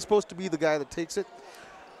 He's supposed to be the guy that takes it.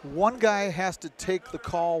 One guy has to take the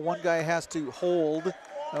call. One guy has to hold,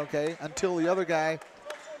 okay, until the other guy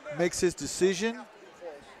makes his decision.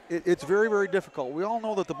 It's very, very difficult. We all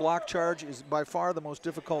know that the block charge is by far the most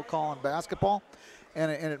difficult call in basketball,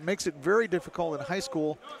 and it makes it very difficult in high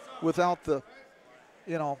school without the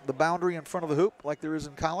boundary in front of the hoop like there is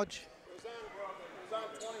in college.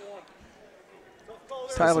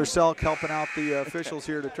 Tyler Selk helping out the officials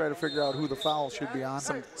here to try to figure out who the foul should be on.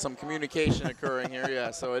 Some communication occurring here,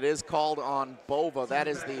 yeah. So it is called on Bova. That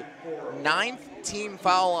is the 9th team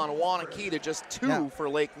foul on Waunakee to just 2 for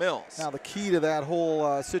Lake Mills. Now the key to that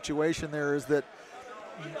whole situation there is that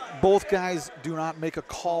both guys do not make a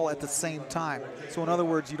call at the same time. So in other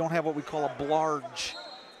words, you don't have what we call a blarge.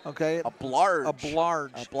 Okay. A blarge. A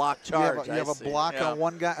blarge. A block charge. You have a block on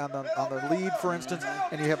one guy on the lead, for instance,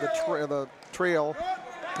 and you have the trail,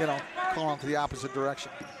 calling to the opposite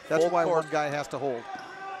direction. That's why one guy has to hold.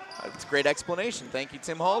 That's a great explanation. Thank you,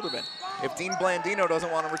 Tim Halderman. If Dean Blandino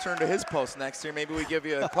doesn't want to return to his post next year, maybe we give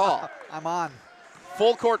you a call. I'm on.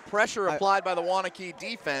 Full court pressure applied by the Waunakee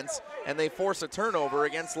defense, and they force a turnover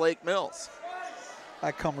against Lake Mills.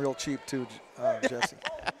 I come real cheap too, Jesse.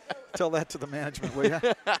 Tell that to the management, will you?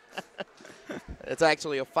 It's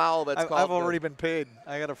actually a foul that's called. I've already been paid.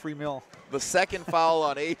 I got a free meal. The second foul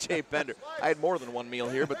on A.J. Bender. I had more than one meal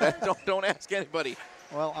here, but don't ask anybody.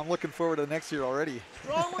 Well, I'm looking forward to next year already.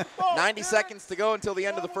 90 seconds to go until the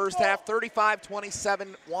end of the first half.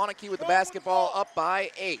 35-27, Waunakee with the basketball up by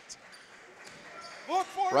 8.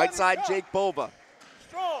 Right side, Jake Bova,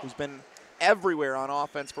 who's been everywhere on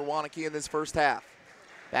offense for Waunakee in this first half.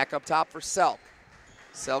 Back up top for Selk.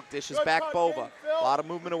 Selk dishes back Bova. A lot of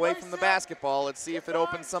movement away from the basketball. Let's see if it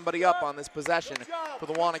opens somebody up on this possession for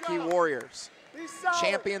the Waunakee Warriors.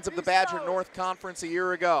 Champions of the Badger North Conference a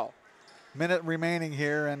year ago. Minute remaining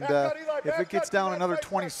here, and if it gets down another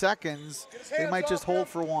 20 seconds, they might just hold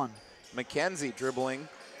for one. McKenzie dribbling.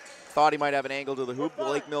 Thought he might have an angle to the hoop. The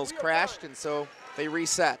Lake Mills crashed, and so they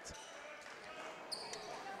reset.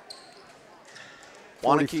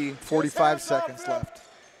 Waunakee. 45 seconds left.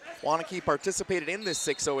 Waunakee participated in this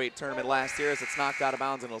 60-8 tournament last year as it's knocked out of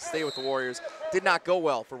bounds and it'll stay with the Warriors. Did not go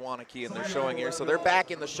well for Waunakee in their showing here, so they're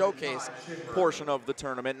back in the showcase portion of the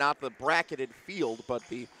tournament, not the bracketed field, but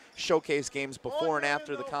the showcase games before and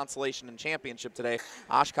after the consolation and championship today.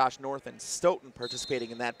 Oshkosh North and Stoughton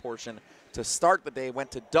participating in that portion to start the day.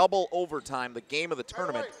 Went to double overtime, the game of the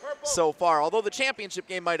tournament so far, although the championship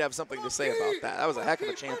game might have something to say about that. That was a heck of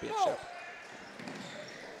a championship.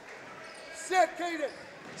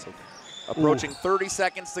 So approaching 30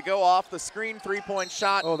 seconds to go off the screen, three-point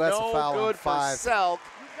shot. Oh, that's no a foul good on 5. for Selk.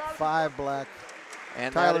 5 black.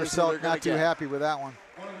 And Tyler Selk not too happy with that one.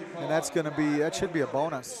 And that should be a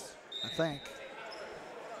bonus, I think.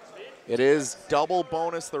 It is double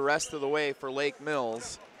bonus the rest of the way for Lake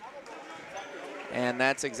Mills. And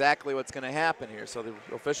that's exactly what's going to happen here. So the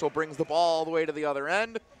official brings the ball all the way to the other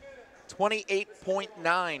end.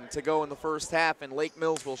 28.9 to go in the first half, and Lake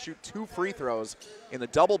Mills will shoot 2 free throws in the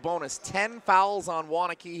double bonus. 10 fouls on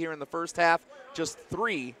Waunakee here in the first half, just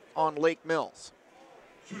 3 on Lake Mills.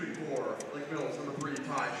 Shooting for Lake Mills, number 3,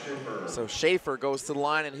 Ty Schaefer. So Schaefer goes to the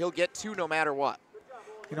line, and he'll get 2 no matter what.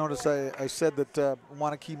 You notice I said that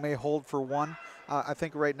Waunakee may hold for 1. I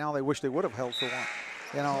think right now they wish they would have held for 1.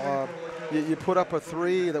 You know, you put up a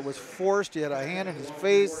 3 that was forced. You had a hand in his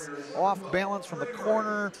face, off balance from the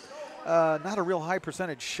corner. Not a real high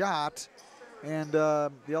percentage shot, and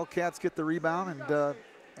the L-Cats get the rebound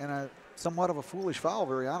and a somewhat of a foolish foul,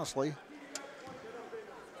 very honestly.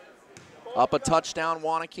 Up a touchdown,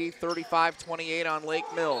 Waunakee, 35-28 on Lake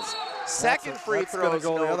Mills. Second free throw is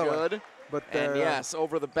no good, and yes,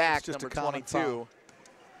 over the back, number 22.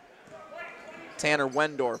 Tanner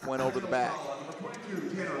Wendorf went over the back.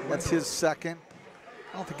 That's his second.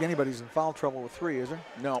 I don't think anybody's in foul trouble with 3, is there?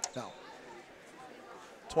 No.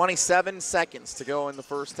 27 seconds to go in the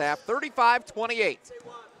first half. 35-28.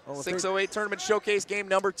 608 tournament showcase game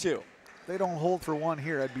number 2. If they don't hold for 1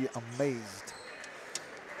 here, I'd be amazed.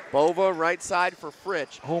 Bova right side for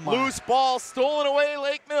Fritsch. Oh my. Loose ball stolen away,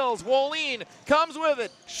 Lake Mills. Woline comes with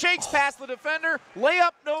it, shakes past the defender,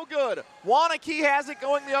 layup no good. Waunakee has it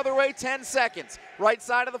going the other way, 10 seconds. Right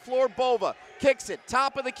side of the floor, Bova kicks it,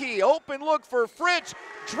 top of the key, open look for Fritsch,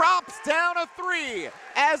 drops down a 3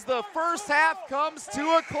 as the first half comes to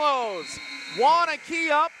a close.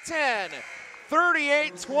 Waunakee up 10,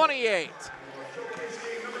 38-28.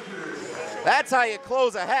 That's how you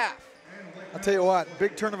close a half. I'll tell you what,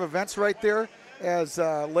 big turn of events right there as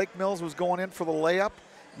Lake Mills was going in for the layup.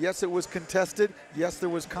 Yes, it was contested. Yes, there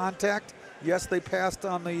was contact. Yes, they passed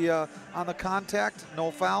on the contact.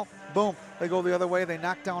 No foul. Boom. They go the other way. They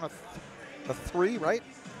knock down a 3, right?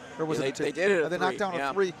 Or was it? They did it. They knocked down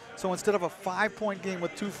a 3. So instead of a 5-point game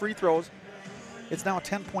with 2 free throws, it's now a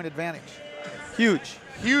 10-point advantage. Huge.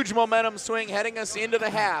 Huge momentum swing heading us into the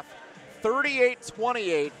half.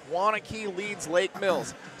 38-28, Waunakee leads Lake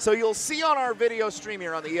Mills. So you'll see on our video stream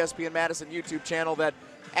here on the ESPN Madison YouTube channel that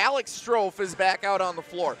Alex Strofe is back out on the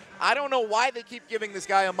floor. I don't know why they keep giving this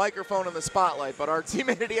guy a microphone in the spotlight, but our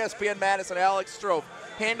teammate at ESPN Madison, Alex Strofe,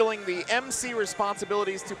 handling the MC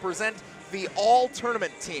responsibilities to present the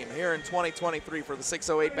all-tournament team here in 2023 for the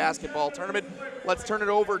 608 basketball tournament. Let's turn it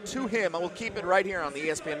over to him, and we'll keep it right here on the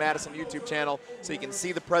ESPN Madison YouTube channel so you can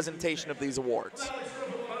see the presentation of these awards.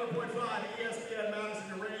 ESPN Madison,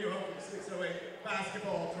 your radio home for the 608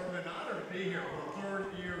 basketball tournament. Honored to be here for the third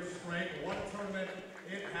year straight. What a tournament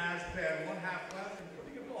it has been. One half left and a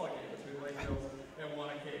pretty good ball game between Lake Mills and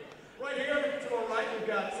Waunakee. Right here to our right, we've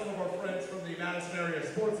got some of our friends from the Madison Area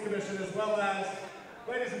Sports Commission, as well as,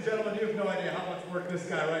 ladies and gentlemen, you have no idea how much work this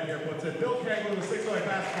guy right here puts in. Bill Kangler, the 608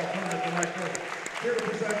 basketball tournament director, here to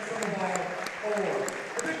present some of our awards. A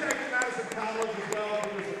big thank you to Madison College as well for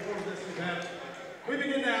their support of this event. We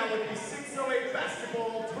begin now with the 608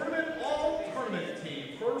 basketball tournament all-tournament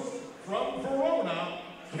team. First, from Verona,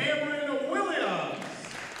 Cameron Williams.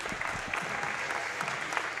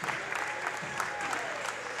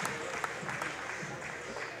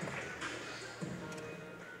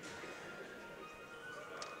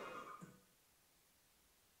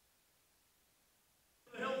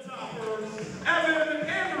 The Hilltoppers, Evan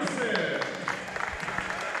Anderson.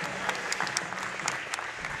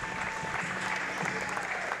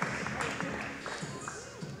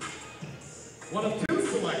 One of two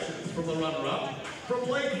selections from the runner-up. From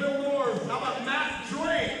Lakeville North, how about Matt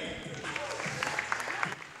Drake?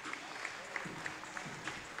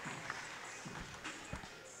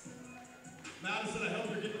 Madison, I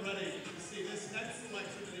hope you're getting ready to see this next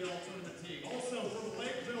selection of the all-tournament team. Also from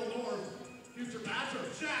Lakeville North, future Badger,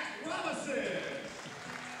 Jack Robinson.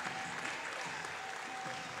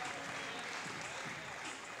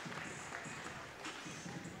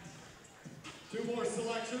 Two more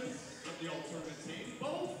selections of the all-tournament team,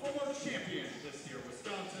 both former champions this year.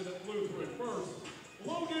 Wisconsin Lutheran first,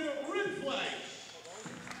 Logan Ridflesh.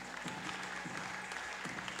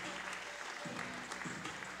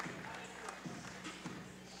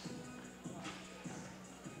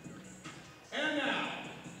 And now,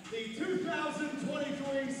 the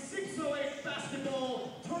 2023 608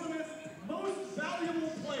 basketball tournament most valuable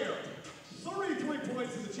player. 33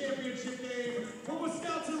 points in the championship game for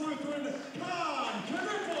Wisconsin Lutheran, Con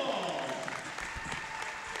Kniffel.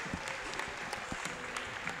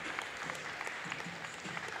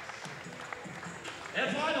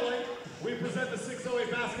 And finally, we present the 608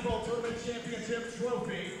 basketball tournament championship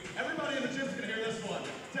trophy. Everybody in the gym's gonna hear this one.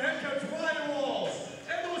 To head coach Ryan Walls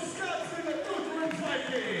and the Wisconsin Lutheran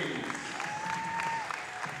Vikings.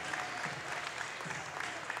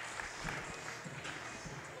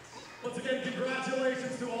 Once again,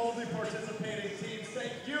 congratulations to all the participating teams.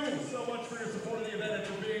 Thank you so much for your support of the event and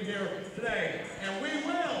for being here today. And we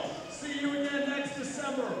will see you again next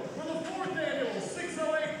December for the 4th annual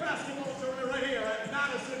 608 basketball tournament right here at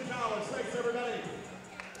Madison College. Thanks, everybody.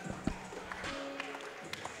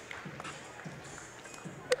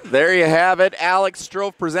 There you have it. Alex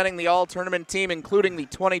Strofe presenting the all-tournament team, including the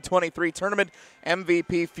 2023 tournament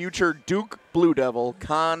MVP, future Duke Blue Devil,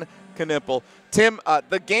 Con Kniffel. Tim,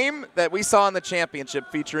 the game that we saw in the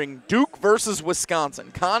championship featuring Duke versus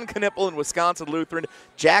Wisconsin, Con Kniffel and Wisconsin Lutheran,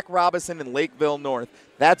 Jack Robinson and Lakeville North.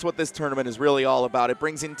 That's what this tournament is really all about. It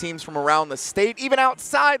brings in teams from around the state, even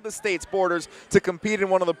outside the state's borders, to compete in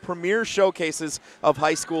one of the premier showcases of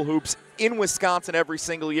high school hoops in Wisconsin every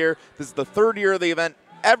single year. This is the 3rd year of the event.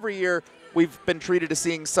 Every year we've been treated to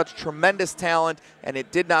seeing such tremendous talent, and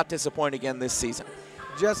it did not disappoint again this season.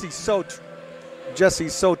 Jesse's so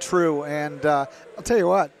true, and I'll tell you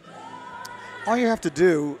what, all you have to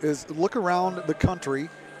do is look around the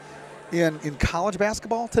country in college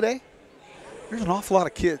basketball today. There's an awful lot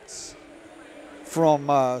of kids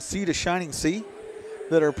from sea to shining sea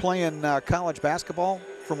that are playing college basketball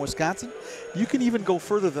from Wisconsin. You can even go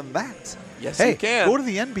further than that. Yes, hey, you can. Go to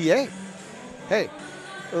the NBA. Hey,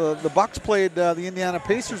 the Bucks played the Indiana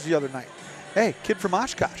Pacers the other night. Hey, kid from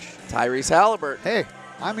Oshkosh. Tyrese Halliburton. Hey,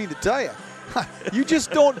 I mean to tell you, you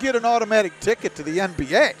just don't get an automatic ticket to the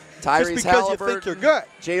NBA. Tyrese just because Halliburton, you think you're good.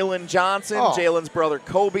 Jalen Johnson, Oh. Jalen's brother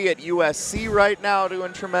Kobe at USC right now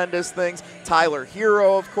doing tremendous things. Tyler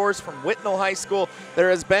Hero, of course, from Whitnall High School.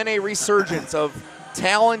 There has been a resurgence of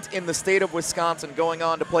talent in the state of Wisconsin going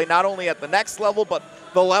on to play not only at the next level, but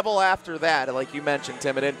the level after that, like you mentioned,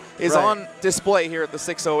 Tim, and it is Right. on display here at the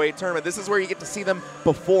 608 tournament. This is where you get to see them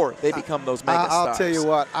before they become those mega stars. I'll tell you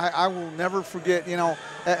what, I will never forget, you know,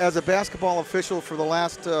 as a basketball official for the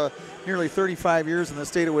last nearly 35 years in the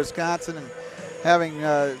state of Wisconsin and having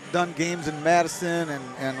done games in Madison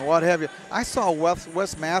and what have you, I saw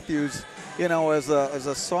Wes Matthews, you know, as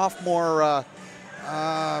a sophomore,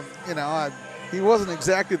 you know, he wasn't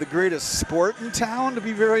exactly the greatest sport in town, to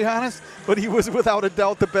be very honest, but he was without a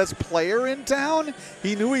doubt the best player in town.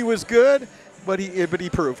 He knew he was good, but he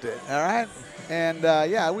proved it, all right? And,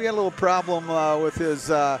 yeah, we had a little problem with his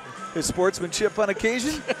sportsmanship on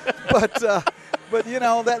occasion, but you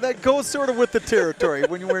know, that goes sort of with the territory.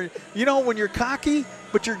 When you're cocky,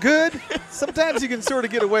 but you're good, sometimes you can sort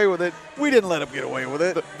of get away with it. We didn't let him get away with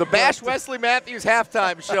it. The Bash Wesley Matthews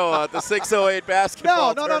halftime show at the 608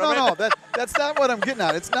 basketball tournament. No. That's not what I'm getting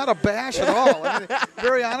at. It's not a bash at all. I mean,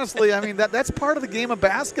 very honestly, I mean, that's part of the game of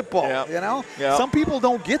basketball, you know? Yep. Some people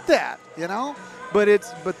don't get that, you know? But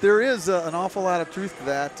there is an awful lot of truth to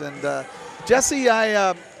that. And, Jesse,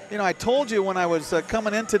 I told you when I was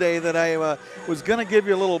coming in today that I was going to give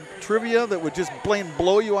you a little trivia that would just plain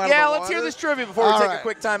blow you out of the water. Yeah, let's hear this trivia before we take a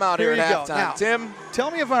quick time out here at halftime. Now, Tim?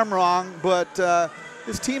 Tell me if I'm wrong, but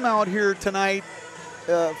this team out here tonight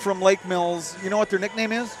from Lake Mills, you know what their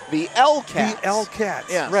nickname is? The L-Cats. The L-Cats,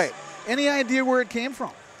 yes. Right. Any idea where it came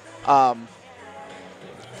from?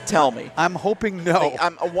 Tell me. I'm hoping no.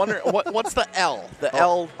 I'm wondering, what's the L? The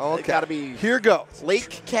L, okay. Got to be. Here goes.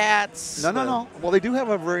 Lake Cats. No. Well, they do have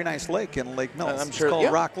a very nice lake in Lake Mills. I'm sure. It's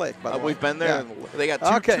called Rock Lake, by the way. We've been there. Yeah. They got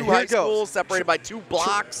two high schools separated by 2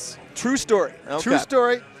 blocks. True story. Okay. True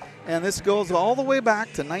story. And this goes all the way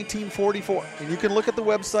back to 1944. And you can look at the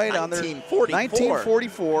website on there.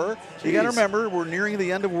 1944. You got to remember, we're nearing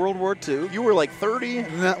the end of World War II. You were like 30?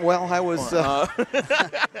 Well, I was.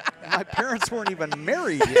 My parents weren't even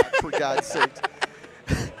married yet, for God's sake.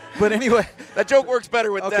 But anyway. That joke works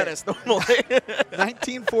better with Dennis normally.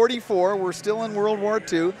 1944, we're still in World War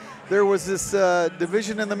II. There was this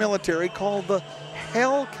division in the military called the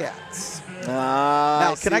Hellcats.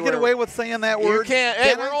 Now, can I get away with saying that word? You can't.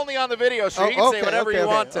 Hey, we're only on the video, so you can say whatever you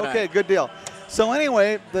want tonight. Okay, good deal. So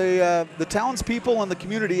anyway, the townspeople and the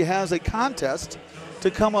community has a contest to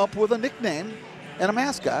come up with a nickname and a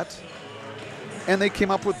mascot. And they came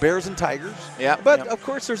up with Bears and Tigers. But, of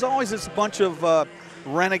course, there's always this bunch of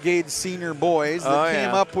renegade senior boys that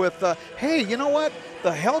came up with, hey, you know what? The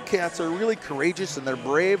Hellcats are really courageous, and they're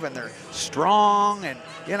brave, and they're strong, and,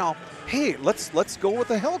 you know, hey, let's go with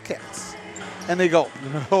the Hellcats. And they go,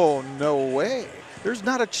 no way. There's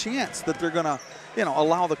not a chance that they're going to,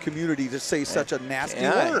 allow the community to say such a nasty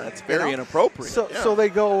word. That's very inappropriate. So they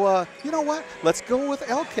go, you know what? Let's go with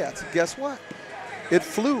Hellcats. Guess what? It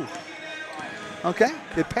flew. Okay?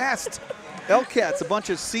 It passed. Hellcats, a bunch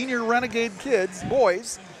of senior renegade kids,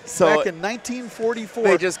 boys, back in 1944.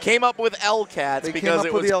 They just came up with L-Cats because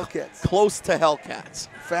it was close to Hellcats.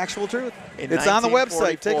 Factual truth. It's on the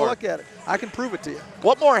website. Take a look at it. I can prove it to you.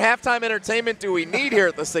 What more halftime entertainment do we need here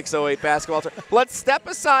at the 608 basketball tournament? Let's step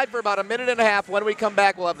aside for about a minute and a half. When we come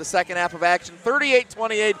back, we'll have the second half of action.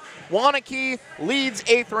 38-28, Waunakee leads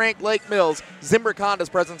 8th-ranked Lake Mills. Zimbrick Honda's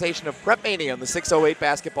presentation of Prep Mania in the 608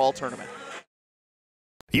 basketball tournament.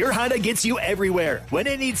 Your Honda gets you everywhere. When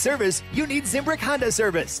it needs service, you need Zimbrick Honda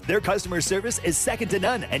service. Their customer service is second to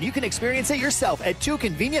none, and you can experience it yourself at 2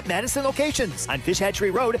 convenient Madison locations on Fish Hatchery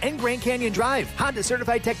Road and Grand Canyon Drive. Honda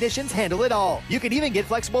certified technicians handle it all. You can even get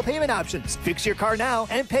flexible payment options. Fix your car now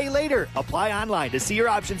and pay later. Apply online to see your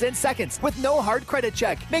options in seconds with no hard credit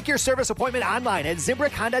check. Make your service appointment online at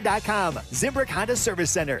ZimbrickHonda.com. Zimbrick Honda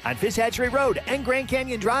Service Center on Fish Hatchery Road and Grand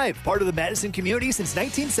Canyon Drive. Part of the Madison community since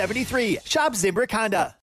 1973. Shop Zimbrick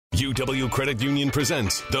Honda. UW Credit Union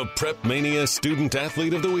presents the Prep Mania Student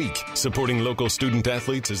Athlete of the Week, supporting local student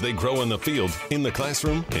athletes as they grow on the field, in the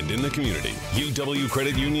classroom, and in the community. UW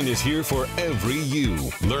Credit Union is here for every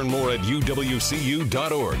you. Learn more at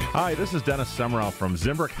uwcu.org. Hi, this is Dennis Semrau from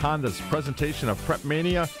Zimbrick Honda's presentation of Prep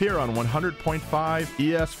Mania here on 100.5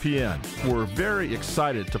 ESPN. We're very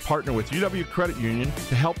excited to partner with UW Credit Union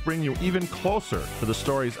to help bring you even closer to the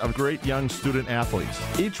stories of great young student athletes.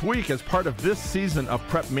 Each week, as part of this season of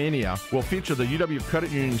Prep Mania, will feature the UW Credit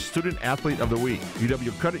Union Student Athlete of the Week.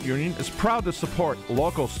 UW Credit Union is proud to support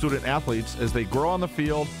local student athletes as they grow on the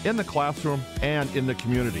field, in the classroom, and in the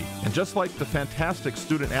community. And just like the fantastic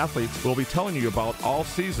student athletes we'll be telling you about all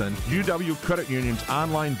season, UW Credit Union's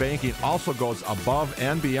online banking also goes above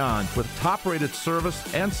and beyond with top-rated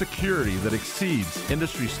service and security that exceeds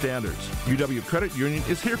industry standards. UW Credit Union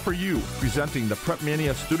is here for you, presenting the Prep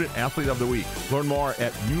Mania Student Athlete of the Week. Learn more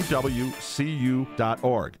at uwcu.org.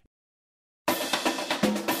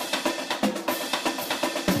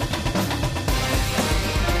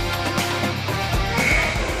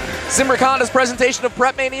 Zimbrick Honda's presentation of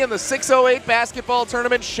Prep Mania in the 608 basketball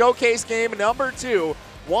tournament showcase game number 2.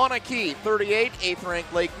 Waunakee 38,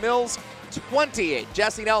 8th-ranked Lake Mills 28.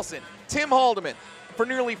 Jesse Nelson, Tim Haldeman. For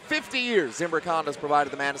nearly 50 years, Zimbrick Honda's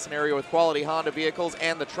provided the Madison area with quality Honda vehicles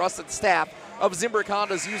and the trusted staff of Zimbrick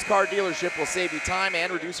Honda's used car dealership will save you time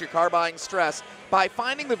and reduce your car buying stress by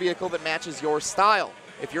finding the vehicle that matches your style.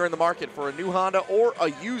 If you're in the market for a new Honda or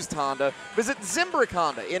a used Honda, visit Zimbrick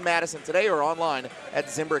Honda in Madison today or online at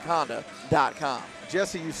ZimbrickHonda.com.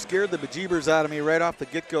 Jesse, you scared the bejeebers out of me right off the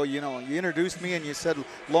get-go. You know, you introduced me and you said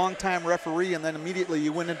long-time referee, and then immediately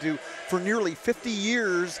you went into for nearly 50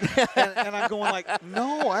 years, and I'm going like,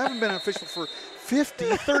 no, I haven't been an official for 50,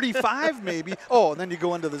 35 maybe. Oh, and then you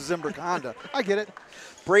go into the Zimbrick Honda. I get it.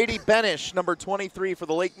 Brady Benish, number 23 for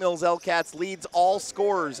the Lake Mills Elcats, leads all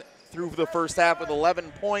scorers through the first half with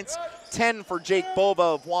 11 points, 10 for Jake Bova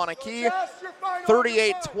of Waunakee,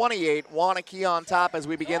 38-28, Waunakee on top as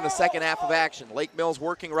we begin the second half of action. Lake Mills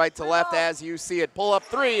working right to left as you see it. Pull-up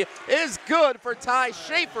three is good for Ty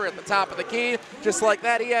Schaefer at the top of the key. Just like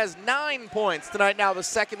that, he has 9 points tonight, now the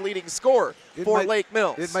second leading scorer for Lake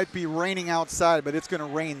Mills. It might be raining outside, but it's going to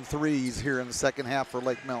rain threes here in the second half for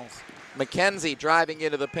Lake Mills. McKenzie driving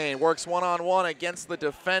into the paint, works one-on-one against the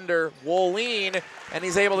defender, Woleen, and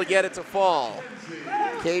he's able to get it to fall.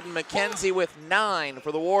 Caden McKenzie with 9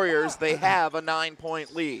 for the Warriors. They have a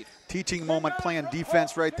 9-point lead. Teaching moment playing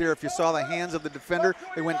defense right there. If you saw the hands of the defender,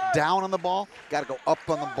 they went down on the ball, got to go up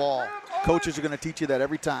on the ball. Coaches are going to teach you that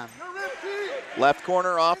every time. Left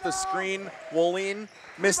corner off the screen, Woleen,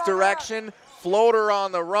 misdirection, floater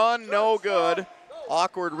on the run, no good.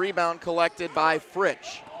 Awkward rebound collected by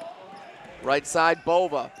Fritsch. Right side,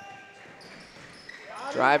 Bova.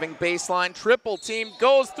 Driving baseline, triple team,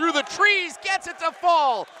 goes through the trees, gets it to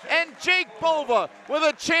fall. And Jake Bova with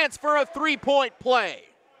a chance for a three-point play.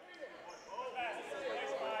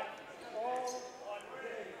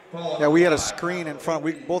 Yeah, we had a screen in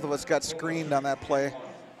front. Both of us got screened on that play.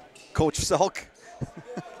 Coach Selk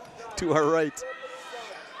to our right.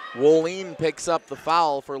 Woleen picks up the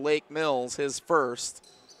foul for Lake Mills, his first.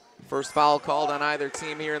 First foul called on either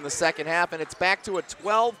team here in the second half, and it's back to a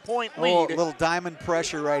 12-point lead. Oh, a little diamond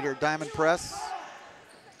pressure right here, diamond press.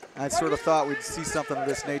 I sort of thought we'd see something of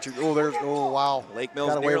this nature. Oh, wow. Lake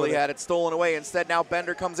Mills nearly had it stolen away. Instead, now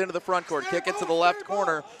Bender comes into the front court, kick it to the left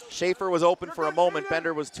corner. Schaefer was open for a moment.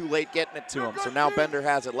 Bender was too late getting it to him, so now Bender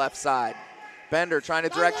has it left side. Bender trying to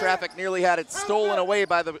direct traffic, nearly had it stolen away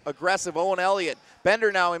by the aggressive Owen Elliott.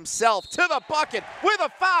 Bender now himself to the bucket with a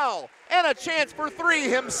foul and a chance for three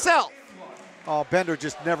himself. Oh, Bender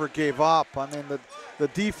just never gave up. I mean, the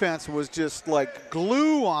defense was just like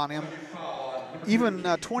glue on him. Even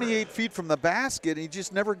 28 feet from the basket, he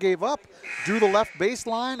just never gave up. Drew the left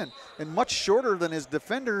baseline and much shorter than his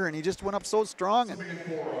defender, and he just went up so strong. And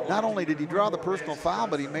not only did he draw the personal foul,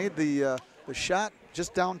 but he made the shot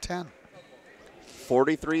just down 10.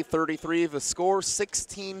 43-33 the score,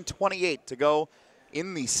 16-28 to go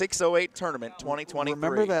in the 608 tournament 2023.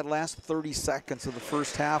 Remember that last 30 seconds of the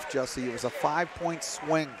first half, Jesse? It was a 5-point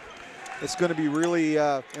swing. It's going to be really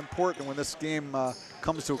important when this game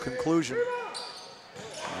comes to a conclusion.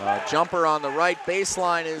 Jumper on the right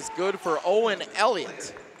baseline is good for Owen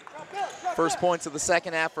Elliott. First points of the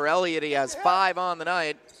second half for Elliott. He has 5 on the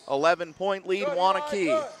night. 11-point lead,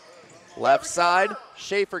 Waunakee. Left side,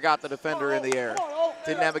 Schaefer got the defender in the air.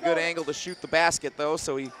 Didn't have a good angle to shoot the basket, though,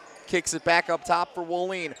 so he kicks it back up top for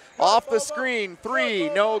Woleen. Off the screen, 3,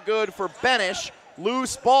 no good for Benish.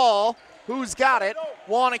 Loose ball, who's got it?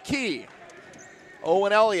 Waunakee.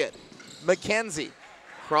 Owen Elliott, McKenzie,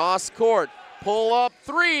 cross court, pull up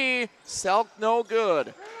 3, Selk no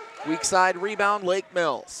good. Weak side rebound, Lake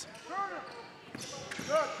Mills.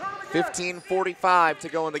 15:45 to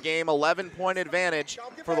go in the game, 11-point advantage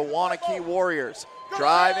for the Waunakee Warriors.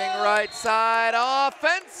 Driving right side,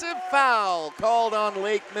 offensive foul called on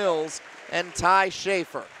Lake Mills and Ty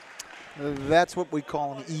Schaefer. That's what we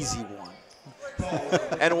call an easy one.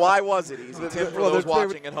 And why was it easy, Tim, for those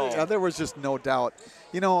watching at home? There was just no doubt.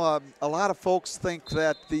 You know, a lot of folks think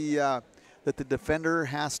that the defender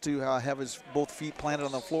has to have his both feet planted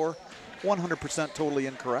on the floor. 100% totally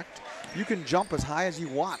incorrect. You can jump as high as you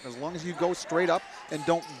want as long as you go straight up and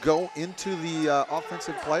don't go into the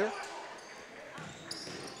offensive player.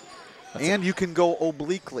 And you can go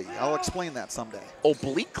obliquely. I'll explain that someday.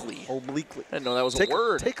 Obliquely? Obliquely. I didn't know that was a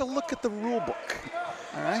word. Take a look at the rule book.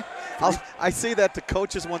 All right? I say that to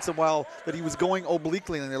coaches once in a while, that he was going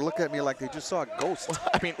obliquely, and they look at me like they just saw a ghost.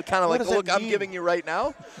 I mean, kind of like the look I'm giving you right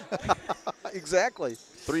now. Exactly.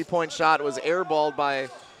 3-point shot was airballed by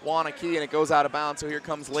Waunakee, and it goes out of bounds, so here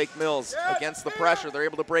comes Lake Mills against the pressure. They're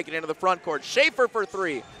able to break it into the front court. Schaefer for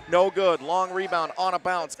 3. No good. Long rebound on a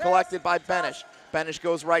bounce, collected by Benish. Benish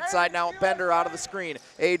goes right side now. Bender out of the screen.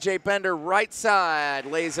 A.J. Bender right side.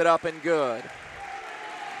 Lays it up and good.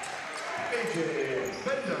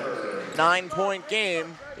 9-point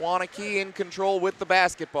game. Waunakee in control with the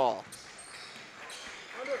basketball.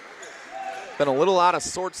 Been a little out of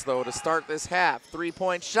sorts, though, to start this half.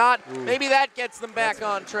 Three-point shot. Ooh. Maybe that gets them back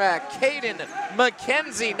on track. Caden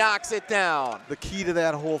McKenzie knocks it down. The key to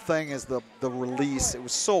that whole thing is the release. It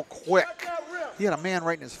was so quick. He had a man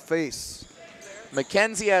right in his face.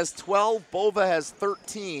 McKenzie has 12. Bova has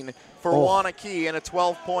 13 for Waunakee and a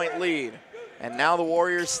 12-point lead. And now the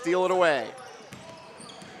Warriors steal it away.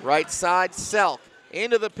 Right side, Selk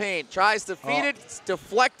into the paint. Tries to feed it. It's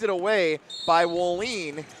deflected away by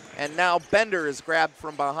Woline. And now Bender is grabbed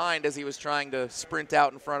from behind as he was trying to sprint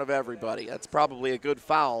out in front of everybody. That's probably a good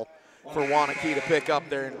foul for Waunakee to pick up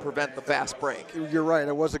there and prevent the fast break. You're right,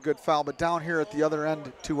 it was a good foul. But down here at the other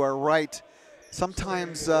end to our right,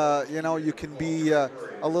 sometimes, you know, you can be a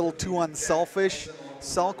little too unselfish.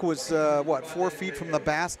 Selk was, 4 feet from the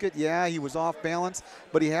basket? Yeah, he was off balance,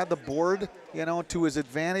 but he had the board, you know, to his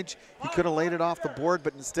advantage. He could have laid it off the board,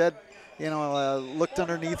 but instead, you know, looked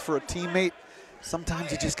underneath for a teammate.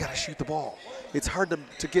 Sometimes you just got to shoot the ball. It's hard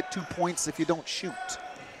to get 2 points if you don't shoot.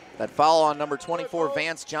 That foul on number 24,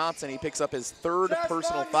 Vance Johnson. He picks up his 3rd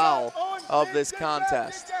personal foul of this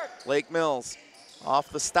contest. Lake Mills off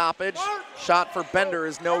the stoppage. Shot for Bender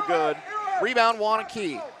is no good. Rebound,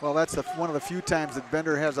 Waunakee. Well, that's one of the few times that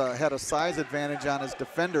Bender has had a size advantage on his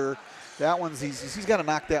defender. That one's he's got to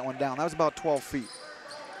knock that one down. That was about 12 feet.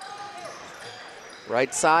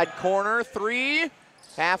 Right side corner, 3.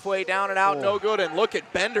 Halfway down and out, no good. And look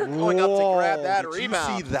at Bender going up to grab that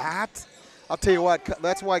rebound. Did you see that? I'll tell you what,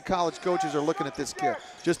 that's why college coaches are looking at this kid,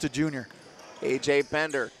 just a junior. A.J.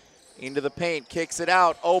 Bender into the paint, kicks it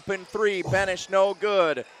out, open 3, Benish no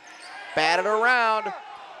good. Batted around,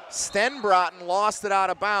 Stenbrotten lost it out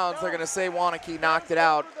of bounds. They're gonna say Waunakee knocked it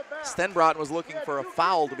out. Stenbrotten was looking for a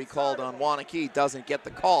foul to be called on Waunakee, doesn't get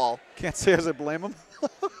the call. Can't say as I blame him.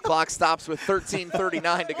 Clock stops with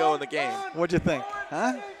 13:39 to go in the game. What'd you think,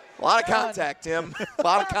 huh? A lot of contact, Tim. A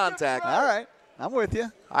lot of contact. All right, I'm with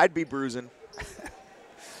you. I'd be bruising.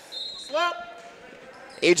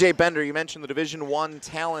 A.J. Bender, you mentioned the Division I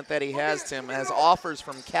talent that he has, Tim, has offers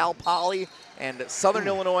from Cal Poly and Southern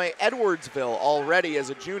Illinois Edwardsville already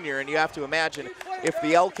as a junior, and you have to imagine if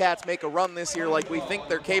the L-Cats make a run this year like we think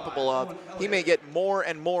they're capable of, he may get more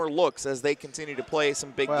and more looks as they continue to play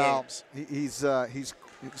some big games. He's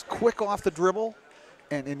quick off the dribble,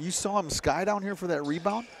 and you saw him sky down here for that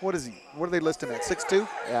rebound. What is he? What are they listing at, 6'2"?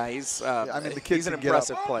 Yeah, he's I mean, the kid's an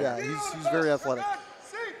impressive player. Yeah, he's very athletic.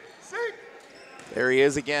 There he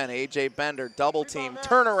is again, A.J. Bender, double team,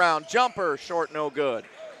 turnaround, jumper, short, no good.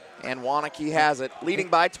 And Waunakee has it, leading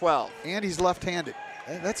by 12. And he's left-handed.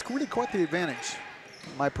 That's really quite the advantage,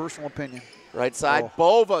 in my personal opinion. Right side,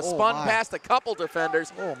 Bova spun past a couple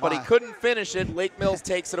defenders, but he couldn't finish it. Lake Mills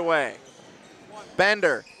takes it away.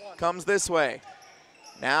 Bender comes this way.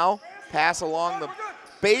 Now, pass along the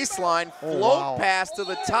baseline, float pass to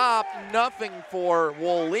the top, nothing for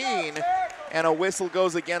Woline. And a whistle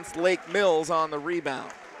goes against Lake Mills on the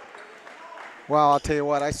rebound. Well, I'll tell you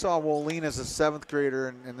what, I saw Woline as a 7th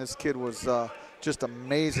grader, and this kid was just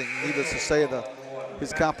amazing. Needless to say,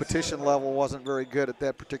 his competition level wasn't very good at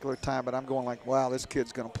that particular time, but I'm going like, wow, this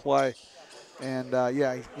kid's going to play. And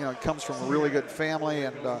yeah, you know, he comes from a really good family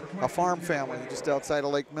and a farm family just outside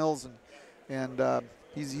of Lake Mills, and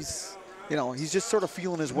he's you know, he's just sort of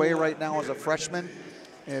feeling his way right now as a freshman.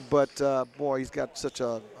 But boy, he's got such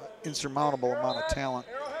a insurmountable amount of talent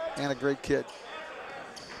and a great kid.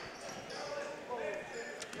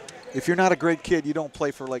 If you're not a great kid, you don't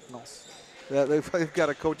play for Lake Mills. They've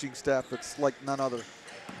got a coaching staff that's like none other.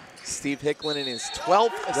 Steve Hicklin in his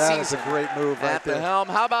 12th season. That is a great move right there. At the helm.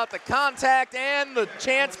 How about the contact and the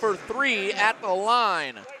chance for 3 at the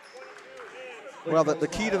line? Well, the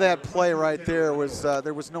key to that play right there was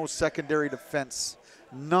there was no secondary defense.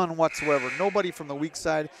 None whatsoever. Nobody from the weak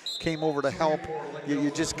side came over to help.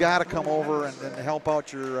 You just got to come over and help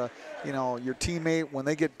out your you know, your teammate when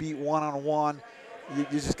they get beat one-on-one. You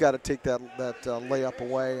just got to take that layup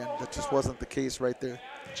away, and that just wasn't the case right there.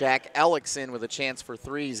 Jack Ellickson with a chance for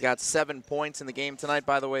 3. He's got 7 points in the game tonight.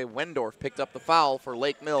 By the way, Wendorf picked up the foul for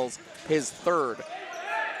Lake Mills, his 3rd.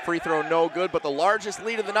 Free throw no good, but the largest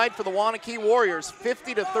lead of the night for the Waunakee Warriors,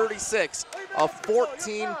 50-36, a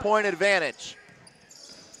 14-point advantage.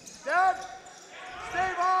 Dad,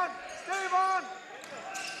 stave on, stave on.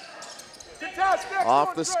 Contest,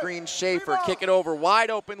 off the screen, Schaefer, kick it over,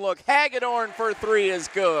 wide open look. Hagedorn for 3 is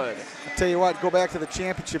good. I'll tell you what, go back to the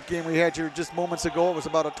championship game we had here just moments ago. It was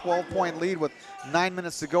about a 12-point lead with 9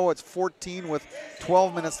 minutes to go. It's 14 with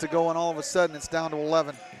 12 minutes to go, and all of a sudden it's down to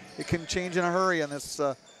 11. It can change in a hurry in this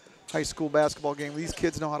high school basketball game. These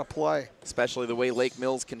kids know how to play. Especially the way Lake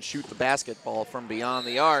Mills can shoot the basketball from beyond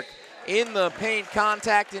the arc. in the paint,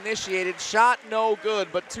 contact initiated, shot no good,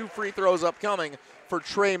 but 2 free throws upcoming for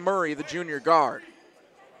Trey Murray, the junior guard.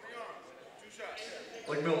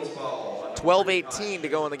 12:18 to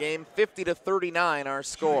go in the game, 50-39 our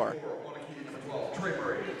score. Trey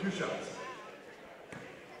Murray, 2 shots.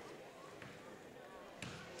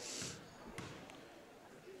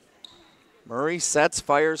 Murray sets,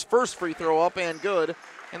 fires, first free throw up and good,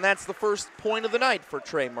 and that's the first point of the night for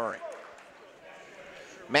Trey Murray.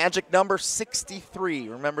 Magic number 63.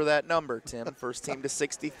 Remember that number, Tim. First team to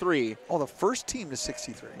 63. Oh, the first team to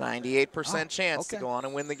 63. 98% chance to go on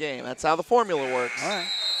and win the game. That's how the formula works. All right.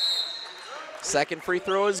 Second free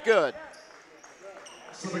throw is good.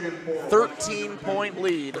 13-point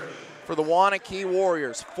lead for the Waunakee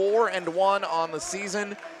Warriors. 4-1 on the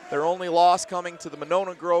season. Their only loss coming to the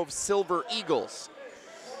Monona Grove Silver Eagles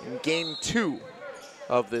in Game 2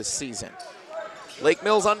 of this season. Lake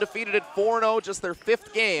Mills undefeated at 4-0, just their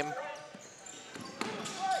 5th game.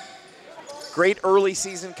 Great early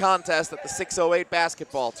season contest at the 60Eight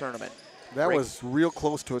basketball tournament. That was real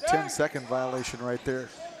close to a 10-second violation right there.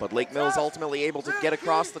 But Lake Mills ultimately able to get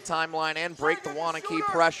across the timeline and break the Waunakee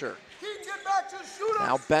pressure.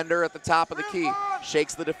 Now Bender at the top of the key,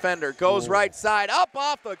 shakes the defender, goes right side, up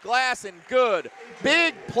off the glass and good.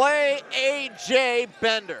 Big play, A.J.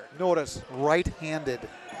 Bender. Notice, right-handed.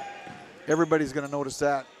 Everybody's going to notice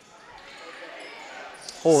that.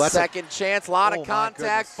 Oh, that's second chance, a lot of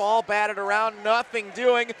contact, ball batted around, nothing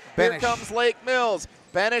doing. Here comes Lake Mills.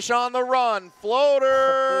 Benish on the run,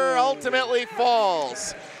 floater ultimately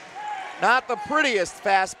falls. Not the prettiest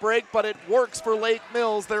fast break, but it works for Lake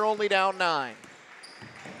Mills. They're only down 9.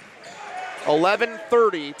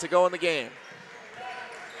 11:30 to go in the game.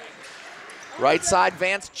 Right side,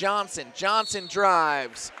 Vance Johnson. Johnson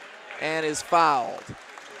drives and is fouled.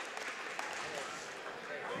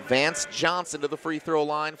 Vance Johnson to the free throw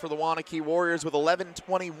line for the Waunakee Warriors with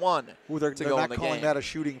 11:21 to go in the game. They're not calling that a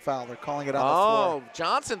shooting foul. They're calling it on the floor. Oh,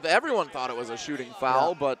 Johnson, everyone thought it was a shooting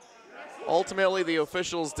foul, but ultimately the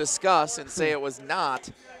officials discuss and say it was not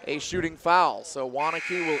a shooting foul. So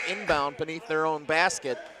Waunakee will inbound beneath their own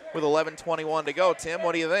basket with 11:21 to go. Tim,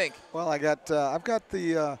 what do you think? Well, I've got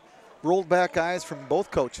the rolled back eyes from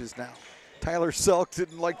both coaches now. Tyler Selk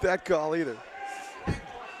didn't like that call either.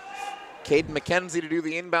 Caden McKenzie to do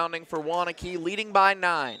the inbounding for Waunakee, leading by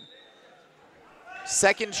 9.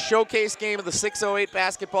 Second showcase game of the 60Eight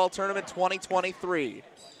basketball tournament 2023.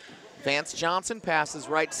 Vance Johnson passes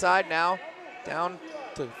right side now, down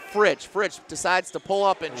to Fritsch. Fritsch decides to pull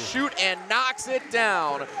up and shoot and knocks it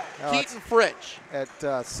down. Keaton Fritsch. At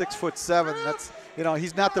 6'7", that's, you know,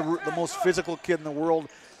 he's not the most physical kid in the world.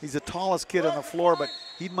 He's the tallest kid on the floor, but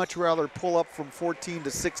he'd much rather pull up from 14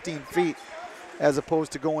 to 16 feet as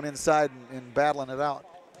opposed to going inside and battling it out.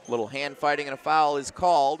 Little hand fighting and a foul is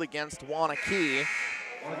called against Waunakee.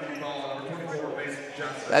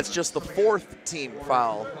 That's just the 4th team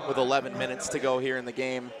foul with 11 minutes to go here in the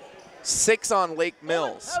game. 6 on Lake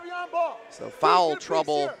Mills. So foul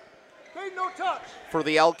trouble for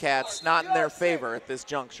the L-Cats, not in their favor at this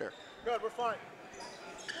juncture. Good, we're fine.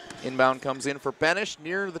 Inbound comes in for Benish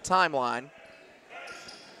near the timeline.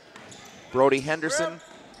 Brody Henderson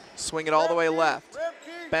swing it all the way left.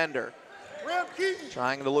 Bender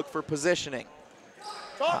trying to look for positioning.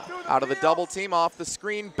 Out of the double team, off the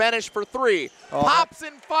screen, Benish for 3. Pops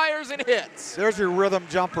and fires and hits. There's your rhythm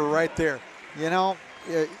jumper right there. You know,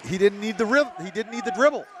 he didn't need the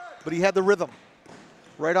dribble, but he had the rhythm.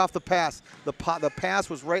 Right off the pass. The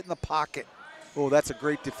pass was right in the pocket. Oh, that's a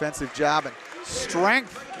great defensive job. And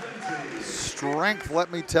strength,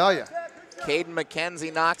 let me tell you. Caden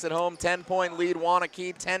McKenzie knocks it home, 10-point lead,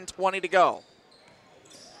 Waunakee, 10:20 to go.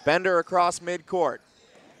 Bender across midcourt.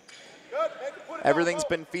 Everything's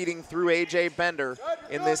been feeding through A.J. Bender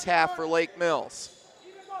in this half for Lake Mills.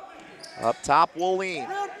 Up top, Woleen.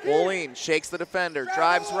 Woleen shakes the defender,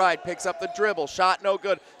 drives right, picks up the dribble, shot no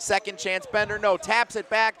good. Second chance, Bender no, taps it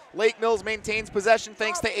back. Lake Mills maintains possession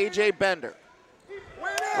thanks to A.J. Bender.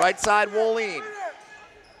 Right side, Woleen.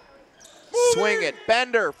 Swing it,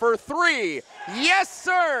 Bender for 3. Yes,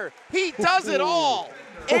 sir, he does it all.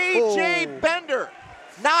 A.J. Bender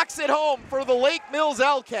knocks it home for the Lake Mills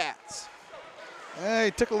L-Cats. Hey,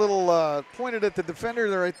 he took a little, pointed at the defender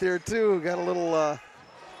right there too. Got a little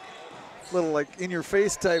like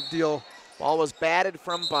in-your-face type deal. Ball was batted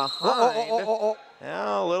from behind.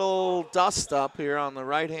 Now a little dust up here on the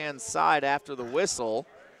right-hand side after the whistle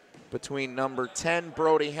between number 10,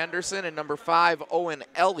 Brody Henderson, and number 5, Owen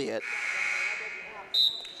Elliott.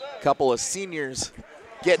 A couple of seniors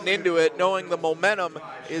getting into it, knowing the momentum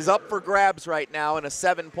is up for grabs right now in a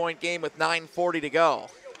 7-point game with 9:40 to go.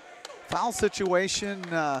 Foul situation,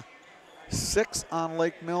 6 on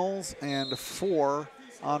Lake Mills and 4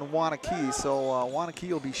 on Waunakee. So Waunakee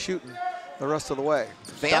will be shooting the rest of the way.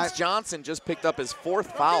 Vance Johnson just picked up his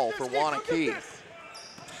 4th foul for Waunakee.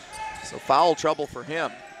 So foul trouble for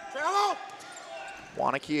him.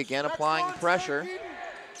 Waunakee again applying pressure.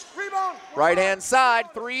 Right-hand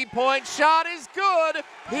side, three-point shot is good.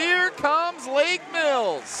 Here comes Lake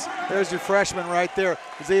Mills. There's your freshman right there.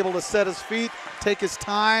 He's able to set his feet, take his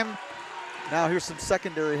time. Now here's some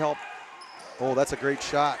secondary help. Oh, that's a great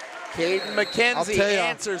shot. Caden McKenzie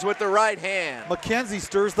answers with the right hand. McKenzie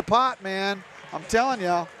stirs the pot, man. I'm telling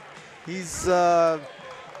you, he's sort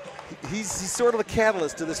of the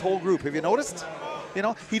catalyst to this whole group. Have you noticed? You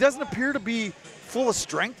know, he doesn't appear to be full of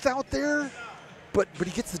strength out there, but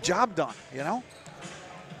he gets the job done, you know?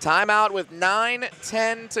 Timeout with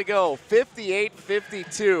 9:10 to go,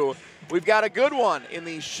 58-52. We've got a good one in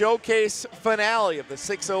the showcase finale of the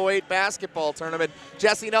 608 basketball tournament.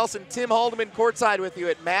 Jesse Nelson, Tim Haldeman courtside with you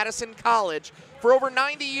at Madison College. For over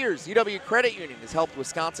 90 years, UW Credit Union has helped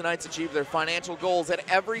Wisconsinites achieve their financial goals at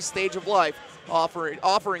every stage of life,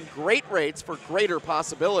 offering great rates for greater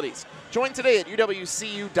possibilities. Join today at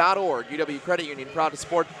uwcu.org. UW Credit Union, proud to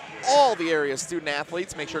support all the area's student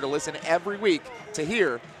athletes. Make sure to listen every week to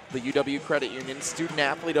hear the UW Credit Union Student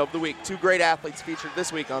Athlete of the Week. 2 great athletes featured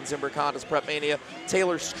this week on Zimbrick Honda's Prep Mania.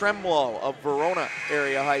 Taylor Stremlow of Verona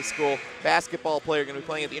Area High School, basketball player, going to be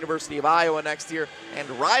playing at the University of Iowa next year, and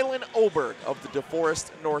Rylan Oberg of the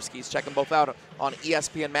DeForest Norskies. Check them both out on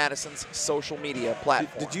ESPN Madison's social media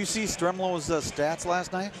platform. Did you see Stremlow's stats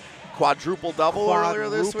last night? Quadruple double earlier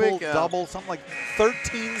this week. Quadruple double, something like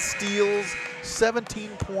 13 steals, 17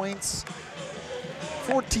 points.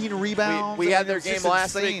 14 rebounds. We had their game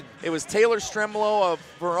last week. It was Taylor Stremlow of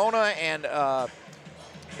Verona and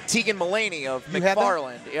Tegan Mullaney of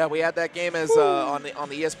McFarland. Yeah, we had that game as on the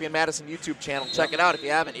ESPN Madison YouTube channel. Check it out if you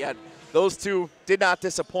haven't yet. Those two did not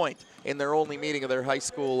disappoint in their only meeting of their high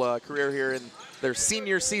school career here in their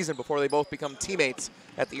senior season before they both become teammates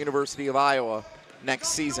at the University of Iowa next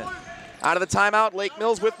season. Out of the timeout, Lake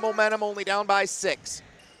Mills with momentum, only down by 6.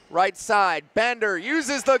 Right side, Bender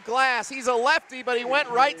uses the glass. He's a lefty, but he went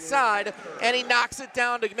right side, and he knocks it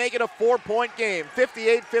down to make it a 4-point game,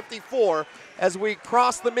 58-54, as we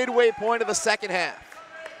cross the midway point of the second half.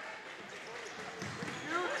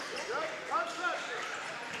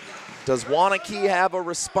 Does Waunakee have a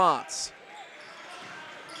response?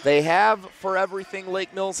 They have for everything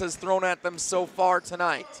Lake Mills has thrown at them so far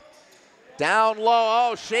tonight. Down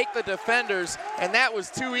low, shake the defenders, and that was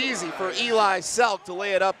too easy for Eli Selk to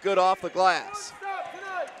lay it up good off the glass.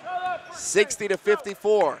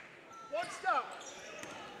 60-54.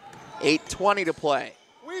 8:20 to play.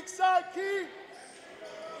 Weak side key.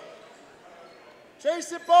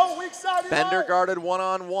 Chase it, Bo. Weak side. Bender guarded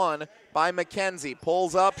one-on-one by McKenzie.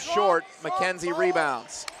 Pulls up short. McKenzie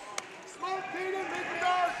rebounds.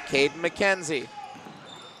 Caden McKenzie.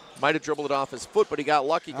 Might have dribbled it off his foot, but he got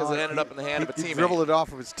lucky because it ended up in the hand of a teammate. He dribbled it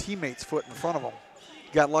off of his teammate's foot in front of him.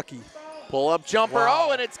 Got lucky. Pull-up jumper. Wow.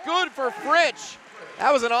 Oh, and it's good for Fritsch.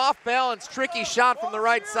 That was an off-balance, tricky shot from the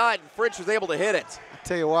right side, and Fritsch was able to hit it. I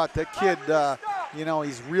tell you what, that kid, you know,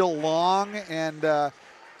 he's real long, and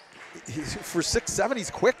for 6'7",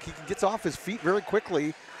 he's quick. He gets off his feet very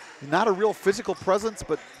quickly. Not a real physical presence,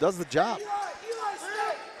 but does the job.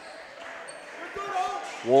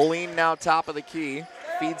 Woline now top of the key.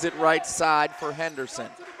 Feeds it right side for Henderson.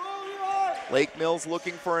 Lake Mills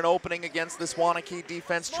looking for an opening against this Waunakee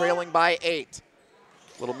defense, trailing by 8.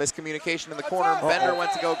 Little miscommunication in the corner. Bender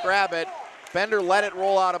went to go grab it. Bender let it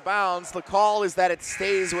roll out of bounds. The call is that it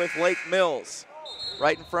stays with Lake Mills.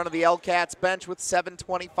 Right in front of the L-Cats bench with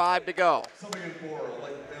 7:25 to go.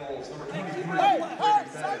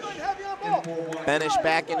 Benish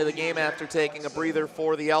back into the game after taking a breather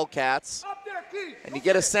for the L-Cats. And you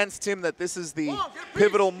get a sense, Tim, that this is the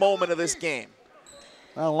pivotal moment of this game.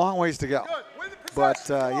 A long ways to go. But,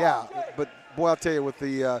 yeah, but boy, I'll tell you, with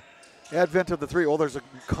the advent of the 3, there's a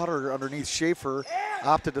cutter underneath Schaefer,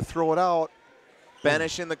 opted to throw it out.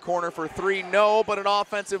 Benish in the corner for 3, no, but an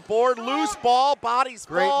offensive board. Loose ball, bodies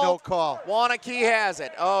Great fall. no call. Waunakee has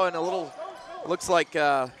it. Oh, and a little, looks like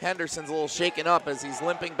Henderson's a little shaken up as he's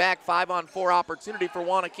limping back. 5-on-4 opportunity for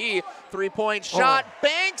Waunakee. 3-point shot,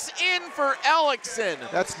 banks in for Ellickson.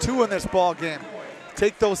 That's 2 in this ball game.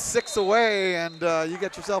 Take those 6 away, and you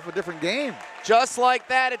get yourself a different game. Just like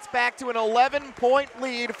that, it's back to an 11-point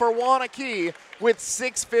lead for Waunakee with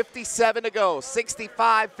 6:57 to go.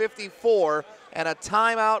 65-54, and a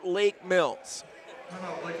timeout, Lake Mills.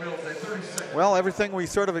 Well, everything we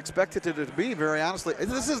sort of expected it to be, very honestly.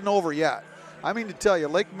 This isn't over yet. I mean to tell you,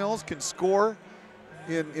 Lake Mills can score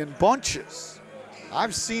in bunches.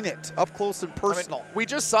 I've seen it up close and personal. I mean, we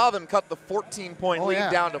just saw them cut the 14-point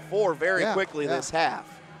lead down to 4 very quickly this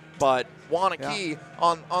half. But Waunakee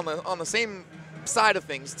on the same side of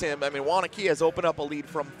things, Tim. I mean, Waunakee has opened up a lead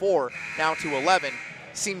from 4 now to 11.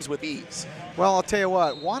 Seems with ease. Well, I'll tell you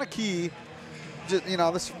what, Waunakee, just, you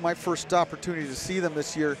know, this is my first opportunity to see them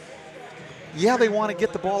this year. Yeah, they want to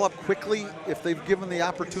get the ball up quickly if they've given the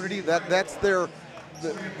opportunity. That's their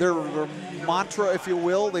mantra, if you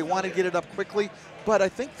will. They want to get it up quickly, but I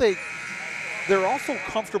think they're also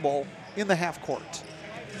comfortable in the half court.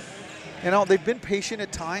 You know, they've been patient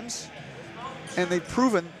at times, and they've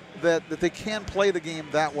proven that they can play the game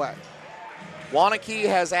that way. Waunakee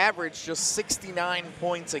has averaged just 69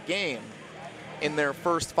 points a game in their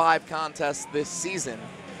first 5 contests this season.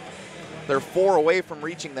 They're 4 away from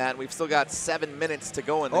reaching that, and we've still got 7 minutes to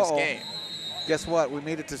go in this game. Guess what? We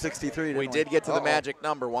made it to 63, We did get to the magic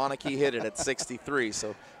number. Waunakee hit it at 63,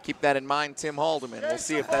 so keep that in mind, Tim Haldeman. We'll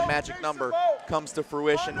see if that magic number comes to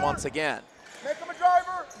fruition once again. Make him a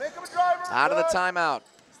driver. Make him a driver. Out of the timeout.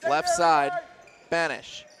 Left side,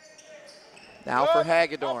 Benish. Now for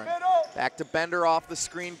Hagedorn. Back to Bender off the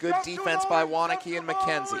screen. Good defense by Waunakee and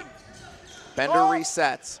McKenzie. Bender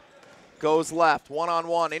resets. Goes left,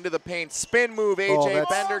 one-on-one into the paint. Spin move, A.J.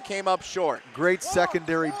 Bender came up short. Great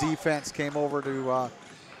secondary defense came over to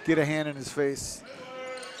get a hand in his face.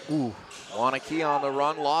 Ooh. Waunakee on the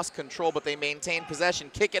run, lost control, but they maintain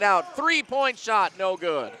possession. Kick it out, 3-point shot, no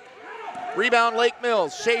good. Rebound, Lake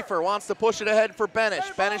Mills. Schaefer wants to push it ahead for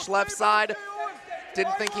Benish. Benish left side.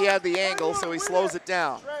 Didn't think he had the angle, so he slows it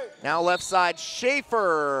down. Now left side,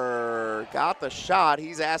 Schaefer got the shot.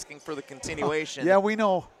 He's asking for the continuation. Yeah, we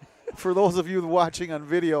know. For those of you watching on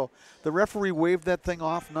video, the referee waved that thing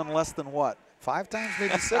off none less than what? 5 times,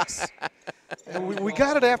 maybe 6? And we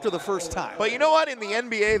got it after the first time. But you know what? In the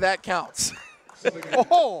NBA, that counts.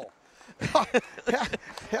 Oh!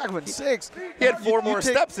 Hagman, 6. He had 4 more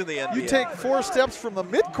steps in the NBA. You take 4 steps from the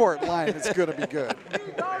midcourt line, it's going to be good.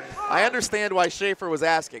 I understand why Schaefer was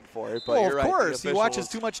asking for it, but you're right. Of course. He watches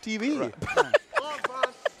too much TV. Right.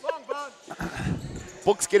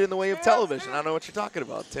 Books get in the way of television. I don't know what you're talking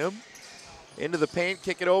about, Tim. Into the paint,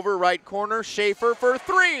 kick it over, right corner, Schaefer for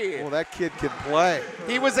 3. Well, that kid can play.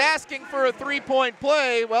 He was asking for a 3-point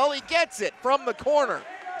play. Well, he gets it from the corner.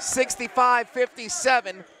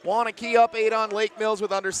 65-57. Waunakee up 8 on Lake Mills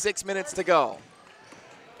with under 6 minutes to go.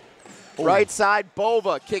 Ooh. Right side,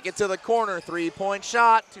 Bova, kick it to the corner. 3-point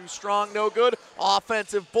shot, too strong, no good.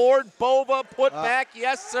 Offensive board, Bova put back,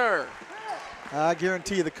 yes sir. I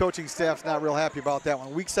guarantee you the coaching staff's not real happy about that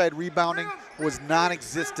one. Weak side rebounding was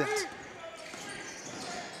non-existent.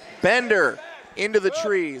 Bender into the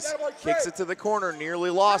trees, kicks it to the corner, nearly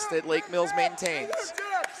lost it. Lake Mills maintains.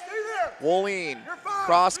 Woline,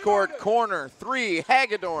 cross court, corner, 3,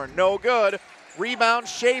 Hagedorn, no good. Rebound,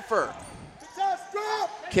 Schaefer.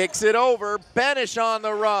 Kicks it over, Benish on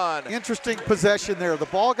the run. Interesting possession there. The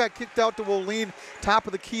ball got kicked out to Woline, top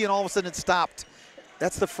of the key, and all of a sudden it stopped.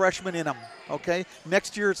 That's the freshman in him, okay?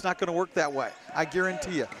 Next year it's not going to work that way. I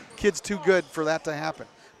guarantee you. Kid's too good for that to happen.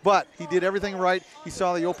 But he did everything right. He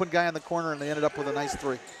saw the open guy in the corner, and they ended up with a nice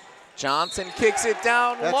 3. Johnson kicks it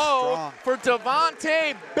down low strong. For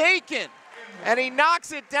Devontae Bacon. And he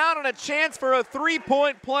knocks it down on a chance for a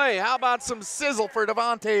 3-point play. How about some sizzle for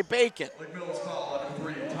Devontae Bacon?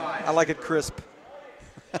 I like it crisp.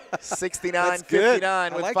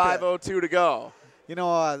 69-59 with 5:02 to go. You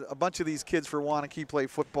know, a bunch of these kids for Waunakee play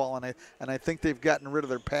football, and I think they've gotten rid of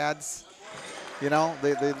their pads. You know,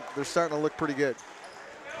 they're starting to look pretty good.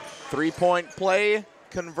 3-point play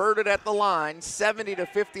converted at the line,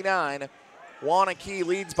 70-59. Waunakee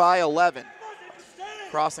leads by 11.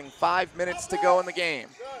 Crossing 5 minutes to go in the game.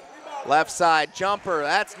 Left side jumper,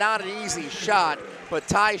 that's not an easy shot, but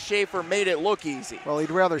Ty Schaefer made it look easy. Well, he'd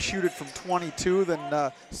rather shoot it from 22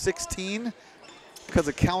 than 16 because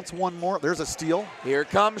it counts one more. There's a steal. Here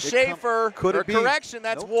comes Schaefer. Could it be? Correction,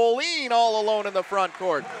 that's Woline all alone in the front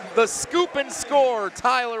court. The scoop and score,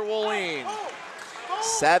 Tyler Woline.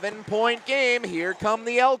 7-point game. Here come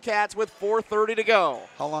the L-Cats with 4:30 to go.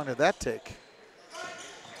 How long did that take?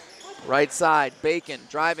 Right side, Bacon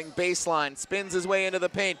driving baseline, spins his way into the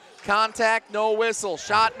paint. Contact, no whistle.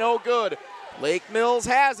 Shot, no good. Lake Mills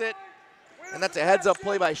has it. And that's a heads-up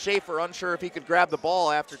play by Schaefer, unsure if he could grab the ball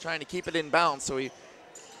after trying to keep it in bounds, so he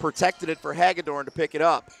protected it for Hagedorn to pick it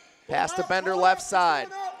up. Pass to Bender left side.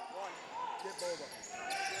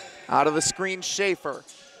 Out of the screen, Schaefer.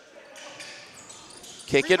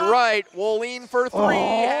 Kick it right. Woline for 3.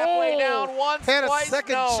 Halfway down once, had twice, a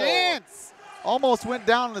second no. chance. Almost went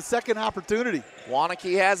down in the second opportunity.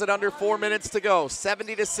 Waunakee has it under 4 minutes to go.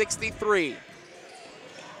 70-63.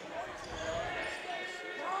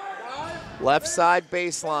 Left side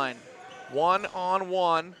baseline,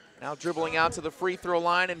 1-on-1. Now dribbling out to the free throw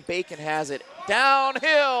line, and Bacon has it.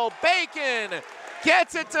 Downhill, Bacon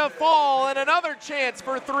gets it to fall, and another chance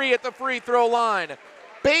for 3 at the free throw line.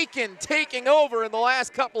 Bacon taking over in the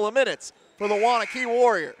last couple of minutes for the Waunakee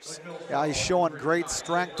Warriors. Yeah, he's showing great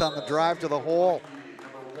strength on the drive to the hole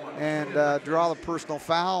and draw the personal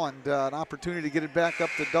foul, and an opportunity to get it back up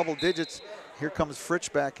to double digits. Here comes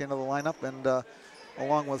Fritsch back into the lineup, and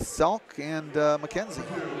along with Selk and McKenzie.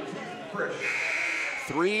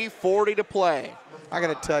 3:40 to play. I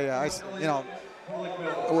got to tell you,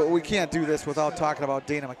 we can't do this without talking about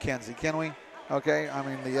Dana McKenzie, can we? Okay, I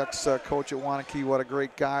mean, the ex-coach at Waunakee, what a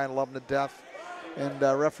great guy. I love him to death, and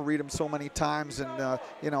refereed him so many times. And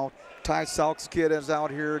Ty Selk's kid is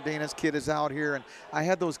out here, Dana's kid is out here, and I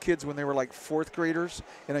had those kids when they were like 4th graders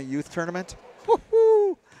in a youth tournament.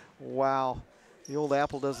 Woo-hoo! Wow. The old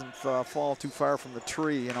apple doesn't fall too far from the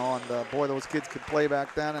tree, and boy, those kids could play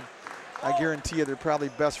back then, and I guarantee you they're probably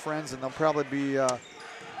best friends, and they'll probably be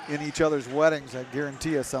in each other's weddings, I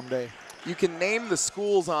guarantee you, someday. You can name the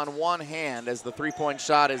schools on one hand, as the three-point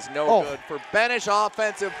shot is no good for Benish.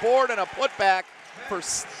 Offensive board and a putback for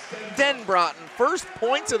Stenbrotten. First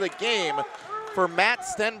points of the game for Matt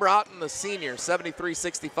Stenbrotten, the senior,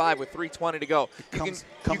 73-65 with 3:20 to go.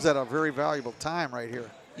 Comes at a very valuable time right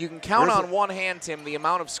here. You can count on one hand, Tim, the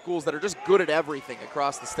amount of schools that are just good at everything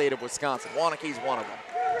across the state of Wisconsin. Waunakee's one of them.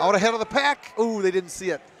 Out ahead of the pack. Ooh, they didn't see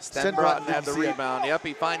it. Stenbrotten had the rebound. Yep,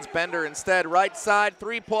 he finds Bender instead. Right side,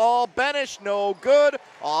 3-ball. Benish, no good.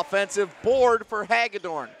 Offensive board for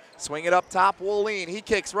Hagedorn. Swing it up top, Woline. He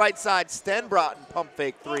kicks right side. Stenbrotten, pump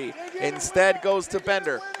fake 3. Instead goes to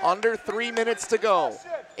Bender. Under 3 minutes to go.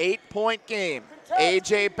 8-point game.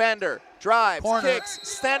 A.J. Bender drives, kicks,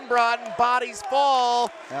 Stenbrotten, bodies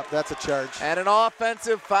fall. Yep, that's a charge. And an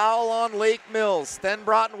offensive foul on Lake Mills.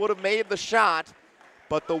 Stenbrotten would have made the shot,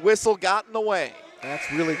 but the whistle got in the way.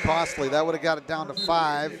 That's really costly. That would have got it down to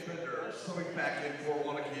 5.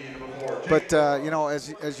 But,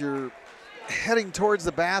 as you're heading towards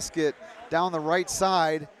the basket down the right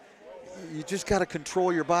side, you just got to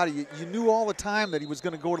control your body. You knew all the time that he was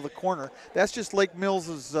going to go to the corner. That's just Lake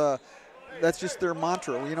Mills's that's just their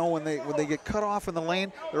mantra. When they get cut off in the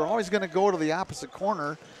lane, they're always going to go to the opposite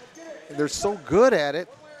corner. They're so good at it.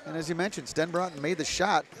 And as you mentioned, Stenbrotten made the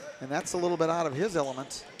shot, and that's a little bit out of his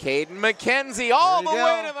element. Caden McKenzie all the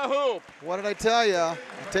way to the hoop. What did I tell you? I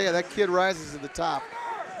tell you, that kid rises to the top.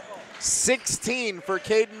 16 for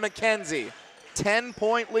Caden McKenzie.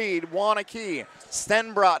 10-point lead, Waunakee.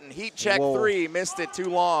 Stenbrotten, heat check 3, missed it too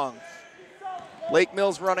long. Lake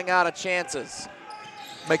Mills running out of chances.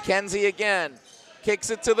 McKenzie again,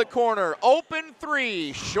 kicks it to the corner. Open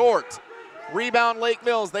 3, short. Rebound Lake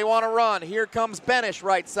Mills, they want to run. Here comes Benish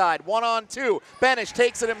right side, 1-on-2. Benish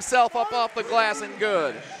takes it himself up off the glass and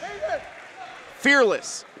good.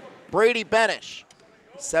 Fearless, Brady Benish,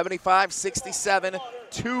 75-67,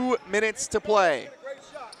 2 minutes to play.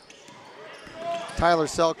 Tyler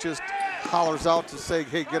Selk just hollers out to say,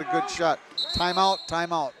 hey, get a good shot. Timeout,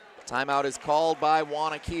 timeout. Timeout is called by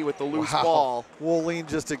Waunakee with the loose ball. Woline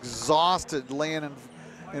just exhausted laying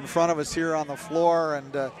in front of us here on the floor,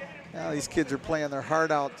 and these kids are playing their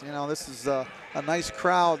heart out. This is a nice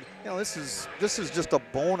crowd. This is just a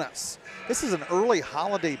bonus. This is an early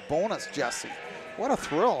holiday bonus, Jesse. What a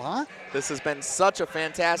thrill, huh? This has been such a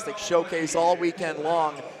fantastic showcase all weekend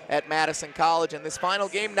long at Madison College, and this final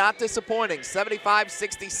game not disappointing.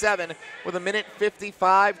 75-67 with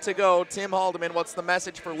 1:55 to go. Tim Haldeman, what's the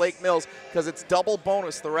message for Lake Mills? Because it's double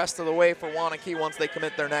bonus the rest of the way for Waunakee once they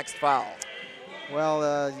commit their next foul.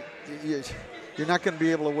 Well, you're not going to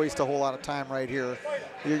be able to waste a whole lot of time right here.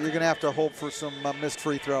 You're going to have to hope for some missed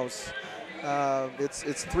free throws.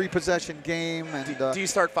 It's 3-possession game. And do you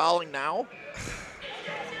start fouling now?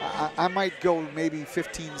 I might go maybe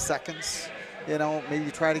 15 seconds. Maybe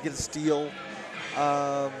try to get a steal,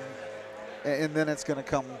 and then it's going to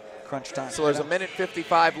come crunch time. So there's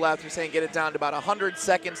 1:55 left. You're saying get it down to about 100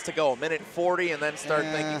 seconds to go, 1:40, and then start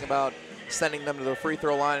thinking about sending them to the free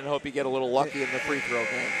throw line and hope you get a little lucky in the free throw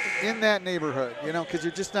game. In that neighborhood, because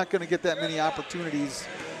you're just not going to get that many opportunities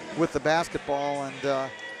with the basketball, and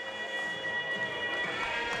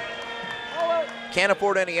can't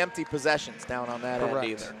afford any empty possessions down on that end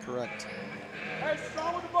either. Correct.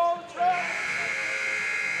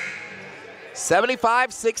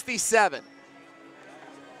 75-67.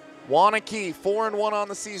 Waunakee 4-1 on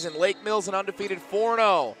the season. Lake Mills an undefeated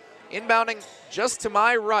 4-0. Inbounding just to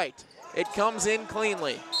my right. It comes in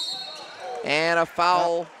cleanly. And a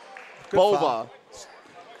foul. Bova.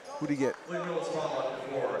 Who do you get? Yeah,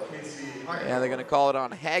 they're going to call it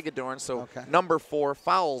on Hagedorn, so number 4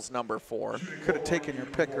 fouls number 4. Could have taken your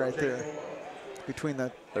pick right there. Between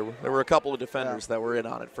the there were a couple of defenders that were in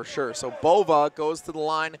on it for sure. So Bova goes to the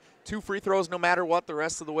line. 2 free throws no matter what the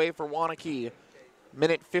rest of the way for Waunakee.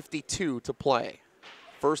 Minute 52 to play.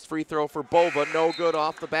 First free throw for Bova, no good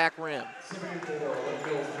off the back rim.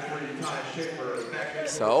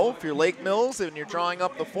 So if you're Lake Mills and you're drawing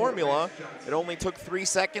up the formula, it only took 3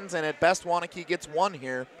 seconds, and at best Waunakee gets 1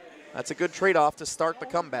 here. That's a good trade-off to start the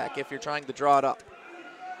comeback if you're trying to draw it up.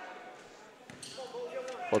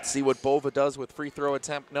 Let's see what Bova does with free throw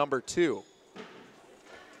attempt number 2.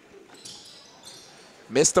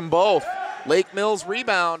 Missed them both. Lake Mills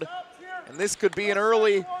rebound, and this could be an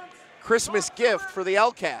early Christmas gift for the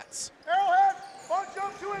L-Cats.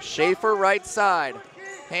 Schaefer right side,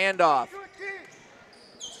 handoff.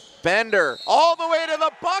 Bender all the way to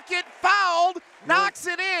the bucket, fouled, knocks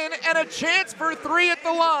it in, and a chance for 3 at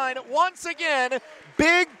the line. Once again,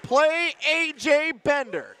 big play A.J.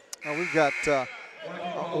 Bender. Now we've got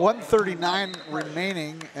 1:39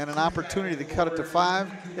 remaining and an opportunity to cut it to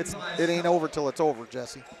 5. It ain't over till it's over,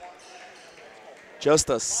 Jesse. Just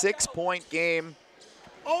a 6-point game,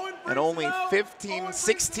 and only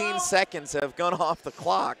 16 seconds have gone off the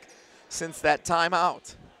clock since that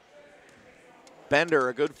timeout. Bender,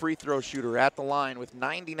 a good free throw shooter at the line with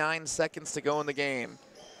 99 seconds to go in the game.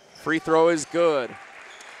 Free throw is good.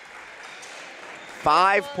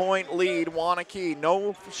 5-point lead, Waunakee.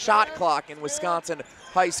 No shot clock in Wisconsin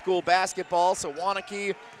high school basketball, so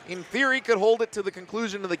Waunakee, in theory, could hold it to the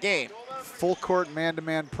conclusion of the game. Full court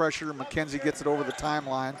man-to-man pressure. McKenzie gets it over the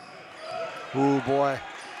timeline. Ooh, boy.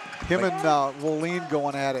 Him and Woleen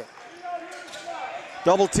going at it.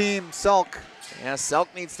 Double team, Selk. Yeah, Selk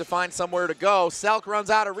needs to find somewhere to go. Selk runs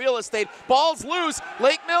out of real estate. Ball's loose.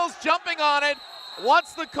 Lake Mills jumping on it.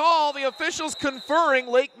 What's the call? The officials conferring.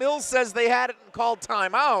 Lake Mills says they had it and called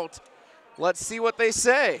timeout. Let's see what they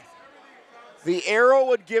say. The arrow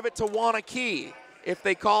would give it to Waunakee if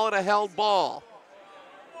they call it a held ball.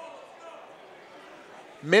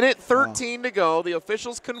 Minute 13 to go. The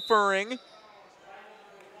officials conferring.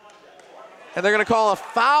 And they're going to call a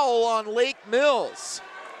foul on Lake Mills.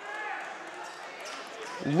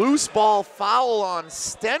 Loose ball foul on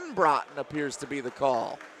Stenbrotten appears to be the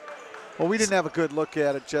call. Well, we didn't have a good look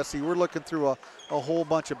at it, Jesse. We're looking through a whole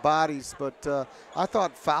bunch of bodies, but I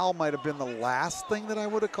thought foul might have been the last thing that I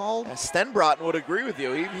would have called. Yeah, Stenbrotten would agree with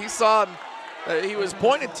you. He saw him, he was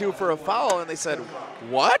pointed to for a foul, and they said,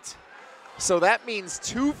 what? So that means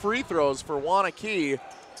 2 free throws for Waunakee.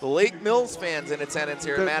 The Lake Mills fans in attendance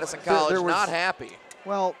here at Madison College not happy.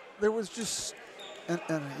 Well, there was just, and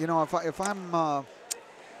you know, if I'm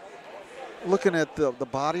looking at the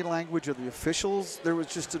body language of the officials, there was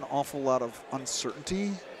just an awful lot of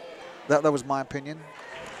uncertainty. That was my opinion.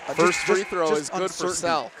 First free throw is good for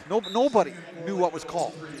Selk. Nobody knew what was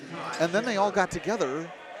called. And then they all got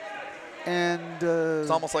together, and it's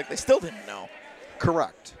almost like they still didn't know.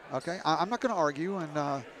 Correct. Okay, I'm not going to argue,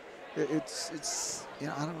 and it's you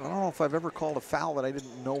know, I don't know if I've ever called a foul that I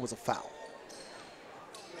didn't know was a foul.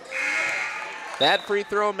 That free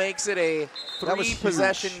throw makes it a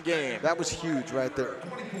 3-possession game. That was huge right there.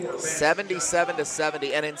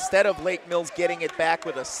 77-70, and instead of Lake Mills getting it back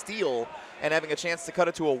with a steal and having a chance to cut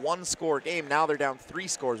it to a 1-score game, now they're down 3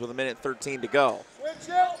 scores with a minute 13 to go.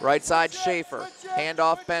 Right side, Schaefer.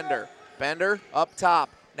 Handoff, Bender. Bender up top.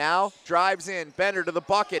 Now drives in. Bender to the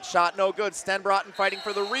bucket. Shot no good. Stenbrotten fighting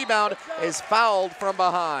for the rebound is fouled from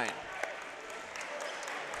behind.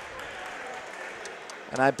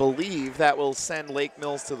 And I believe that will send Lake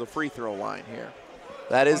Mills to the free throw line here.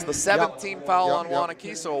 That is the 17th foul on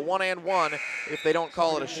Waunakee, so a 1-and-1 if they don't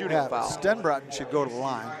call it a shooting foul. Stenbrotten should go to the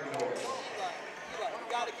line.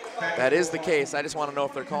 That is the case. I just want to know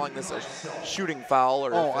if they're calling this a shooting foul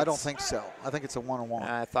or. Oh, I don't think so. I think it's a 1-on-1.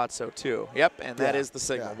 I thought so too. Yep, and that is the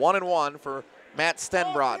signal. 1-and-1 for Matt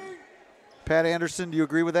Stenbrotten. Pat Anderson, do you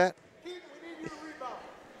agree with that?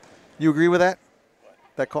 You agree with that?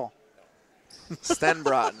 That call.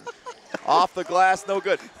 Stenbrotten. Off the glass, no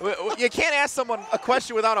good. You can't ask someone a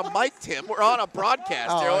question without a mic, Tim. We're on a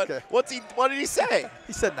broadcast. Oh, okay. What did he say?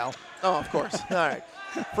 He said no. Oh, of course. All right.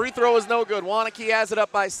 Free throw is no good. Waunakee has it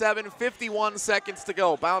up by 7, 51 seconds to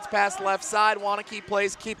go. Bounce pass left side. Waunakee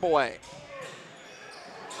plays keep away.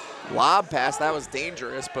 Lob pass, that was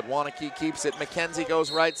dangerous, but Waunakee keeps it. McKenzie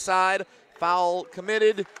goes right side. Foul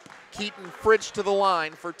committed. Keaton Fritsch to the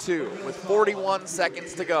line for 2 with 41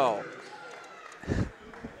 seconds to go.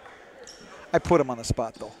 I put him on the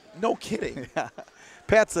spot, though. No kidding. Yeah.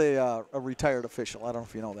 Pat's a retired official. I don't know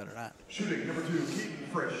if you know that or not. Shooting number 2, Keaton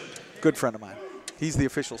Fritsch. Good friend of mine. he's the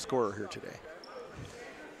official scorer here today.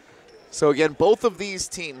 So again, both of these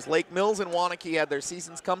teams, Lake Mills and Waunakee, had their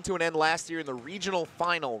seasons come to an end last year in the regional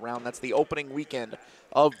final round. That's the opening weekend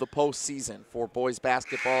of the postseason for boys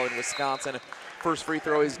basketball in Wisconsin. First free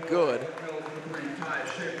throw is good.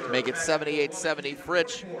 Make it 78-70.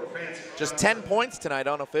 Fritsch, just 10 points tonight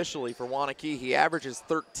unofficially for Waunakee. He averages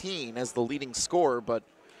 13 as the leading scorer, but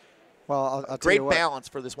well, I'll great balance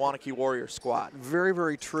for this Waunakee Warrior squad. Very,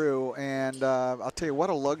 very true. And I'll tell you what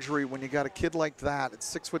a luxury when you got a kid like that at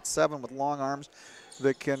 6'7" with long arms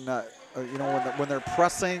that can, you know, when they're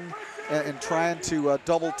pressing and trying to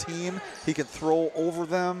double team, he can throw over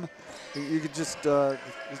them. You could just,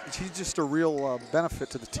 he's just a real benefit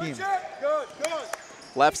to the team.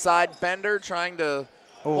 Left side Bender trying to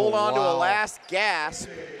hold on to a last gasp.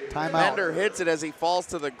 Timeout. Bender hits it as he falls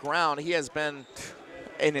to the ground. He has been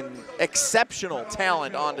an exceptional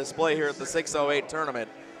talent on display here at the 608 tournament.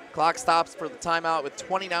 Clock stops for the timeout with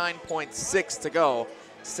 29.6 to go.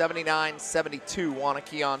 79-72,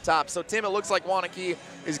 Waunakee on top. So, Tim, it looks like Waunakee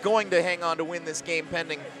is going to hang on to win this game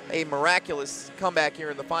pending a miraculous comeback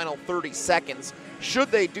here in the final 30 seconds.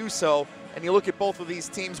 Should they do so, and you look at both of these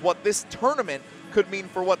teams, what this tournament could mean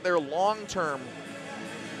for what their long-term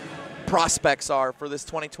prospects are for this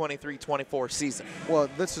 2023-24 season. Well,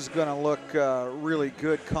 this is going to look really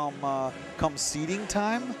good come seeding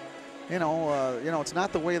time. You know, it's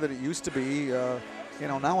not the way that it used to be. You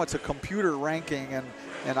know, now it's a computer ranking,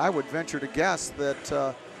 and I would venture to guess that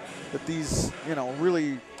that these, you know,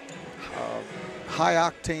 really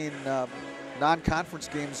high-octane non-conference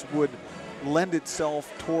games would lend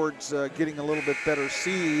itself towards getting a little bit better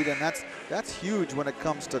seed, and that's huge when it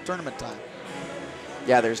comes to tournament time.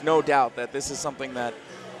 Yeah, there's no doubt that this is something that,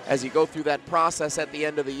 as you go through that process at the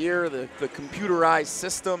end of the year, the computerized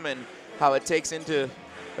system and how it takes into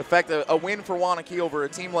effect a win for Waunakee over a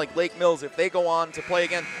team like Lake Mills, if they go on to play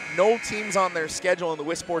again, no teams on their schedule in the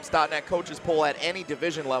WisSports.net coaches poll at any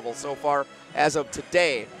division level so far as of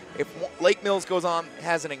today. If Lake Mills goes on,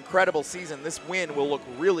 has an incredible season, this win will look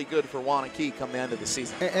really good for Waunakee come the end of the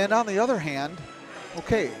season. And on the other hand,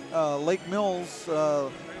 okay, Lake Mills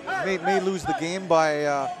may lose the game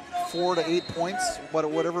by 4 to 8 points,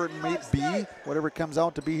 whatever it may be, whatever it comes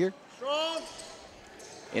out to be here.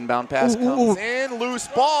 Inbound pass comes in, loose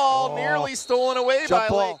ball, nearly stolen away by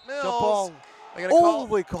Lake Mills. Jump ball.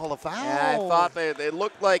 They call a foul. Yeah, I thought they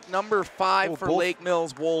looked like number 5 for Lake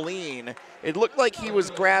Mills, Woleen. It looked like he was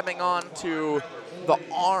grabbing onto the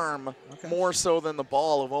arm more so than the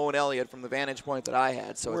ball of Owen Elliott from the vantage point that I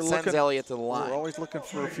had. So it sends Elliott to the line. We're always looking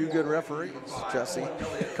for a few good referees, Jesse.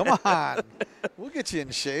 Come on. We'll get you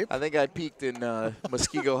in shape. I think I peaked in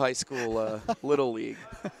Muskego High School Little League.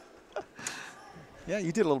 Yeah,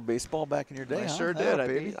 you did a little baseball back in your day. I sure did.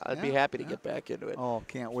 I'd be happy to get back into it. Oh,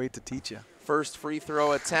 can't wait to teach you. First free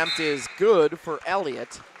throw attempt is good for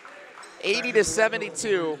Elliott.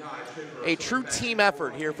 80-72. A true team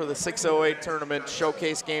effort here for the 608 tournament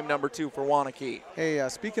showcase game number 2 for Waunakee. Hey,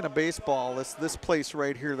 speaking of baseball, this place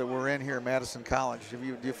right here that we're in here, Madison College, do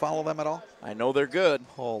you follow them at all? I know they're good.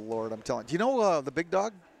 Oh, Lord, I'm telling you. Do you know the big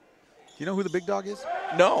dog? Do you know who the big dog is?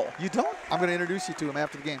 No. You don't? I'm going to introduce you to him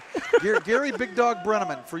after the game. Gary Big Dog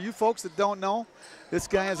Brenneman. For you folks that don't know, this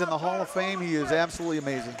guy is in the Hall of Fame. He is absolutely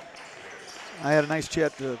amazing. I had a nice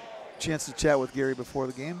chance to chat with Gary before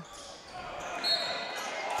the game.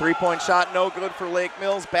 Three-point shot, no good for Lake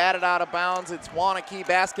Mills. Batted out of bounds. It's Waunakee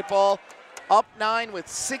basketball. Up 9 with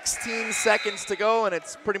 16 seconds to go, and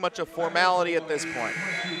it's pretty much a formality at this point.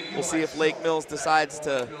 We'll see if Lake Mills decides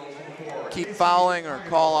to keep fouling or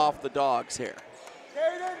call off the dogs here.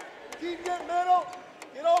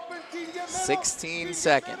 16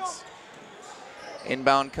 seconds.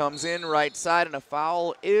 Inbound comes in right side, and a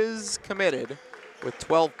foul is committed with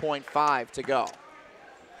 12.5 to go.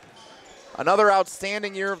 Another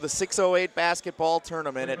outstanding year of the 608 basketball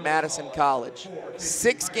tournament at Madison College.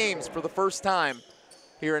 6 games for the first time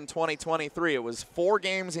here in 2023. It was 4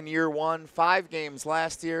 games in year 1, 5 games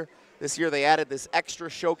last year. This year they added this extra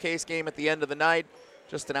showcase game at the end of the night.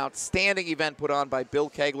 Just an outstanding event put on by Bill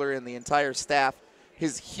Kegler and the entire staff.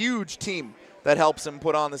 His huge team that helps him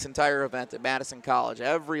put on this entire event at Madison College.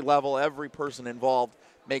 Every level, every person involved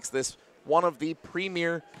makes this one of the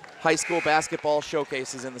premier high school basketball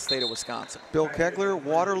showcases in the state of Wisconsin. Bill Kegler,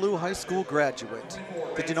 Waterloo High School graduate.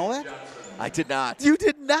 Did you know that? I did not. You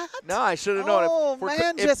did not? No, I should have known. Oh,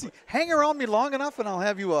 man, Jesse. Hang around me long enough and I'll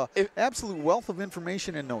have you an absolute wealth of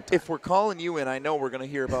information in no time. If we're calling you in, I know we're going to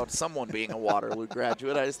hear about someone being a Waterloo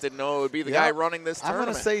graduate. I just didn't know it would be the guy running this tournament.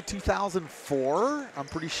 I'm going to say 2004, I'm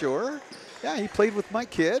pretty sure. Yeah, he played with my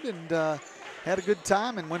kid, and had a good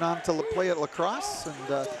time and went on to play at lacrosse,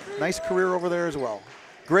 and nice career over there as well.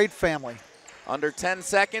 Great family. Under 10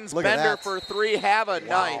 seconds, Look at Bender that. for three. Have a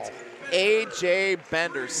night. A.J.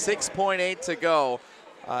 Bender, 6.8 to go.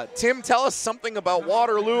 Tim, tell us something about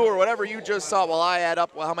Waterloo or whatever you just saw while I add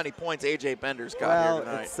up how many points A.J. Bender's got here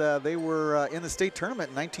tonight. Well, they were in the state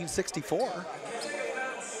tournament in 1964.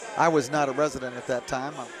 I was not a resident at that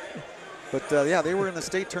time. But, yeah, they were in the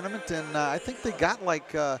state tournament, and I think they got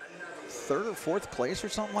like third or fourth place or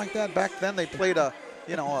something like that. Back then they played a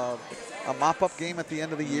mop-up game at the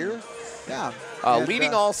end of the year. Yeah.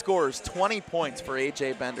 Leading all scorers, 20 points for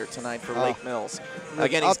A.J. Bender tonight for Lake Mills.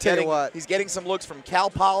 Again, he's getting some looks from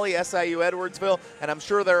Cal Poly, SIU Edwardsville, and I'm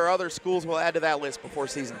sure there are other schools we'll add to that list before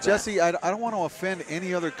season's end. Jesse, I don't want to offend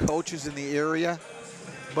any other coaches in the area,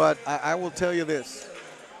 but I will tell you this.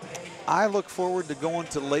 I look forward to going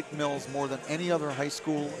to Lake Mills more than any other high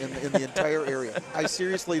school in the entire area. I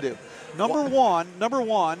seriously do. Number one,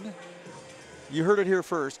 you heard it here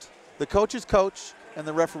first, the coaches coach and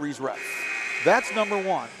the referees ref. That's number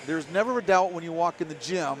one. There's never a doubt when you walk in the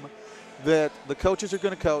gym that the coaches are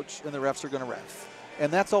going to coach and the refs are going to ref. And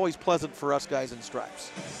that's always pleasant for us guys in stripes.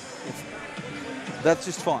 That's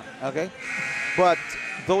just fun, okay? But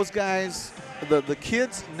those guys, the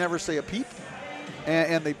kids never say a peep,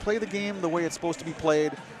 and they play the game the way it's supposed to be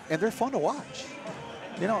played, and they're fun to watch.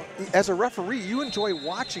 You know, as a referee, you enjoy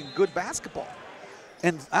watching good basketball.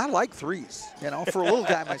 And I like threes, for a little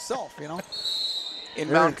guy myself,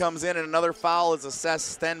 Inbound comes in, and another foul is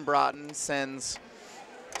assessed. Stenbrotten sends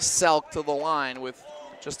Selk to the line with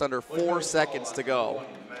just under 4 seconds to go.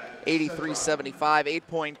 83-75,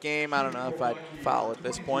 8-point game. I don't know if I'd foul at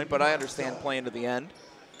this point, but I understand playing to the end.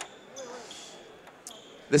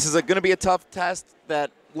 This is going to be a tough test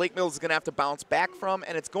that Lake Mills is going to have to bounce back from,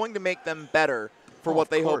 and it's going to make them better for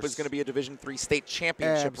what they hope is going to be a Division III state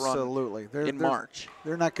championship run in March.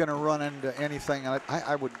 They're not going to run into anything.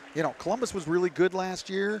 I would, Columbus was really good last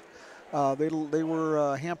year. They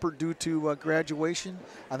were hampered due to graduation.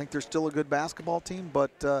 I think they're still a good basketball team,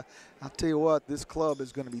 but I'll tell you what, this club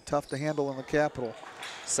is going to be tough to handle in the Capitol.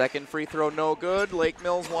 Second free throw, no good. Lake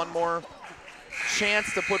Mills, one more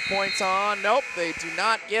chance to put points on. Nope, they do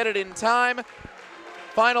not get it in time.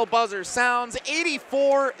 Final buzzer sounds,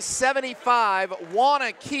 84-75.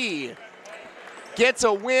 Waunakee gets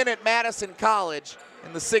a win at Madison College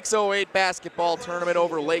in the 608 basketball tournament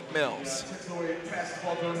over Lake Mills.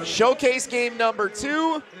 Showcase game number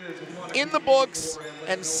 2 in the books,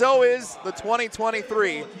 and so is the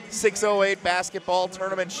 2023 608 basketball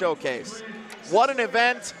tournament showcase. What an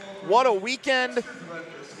event, what a weekend,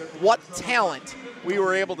 what talent we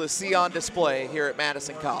were able to see on display here at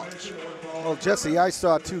Madison College. Well, Jesse, I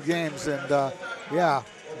saw 2 games, and yeah,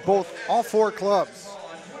 all 4 clubs,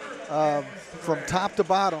 from top to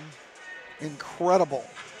bottom, incredible.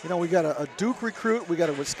 We got a Duke recruit, we got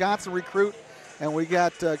a Wisconsin recruit, and we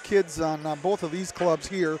got kids on both of these clubs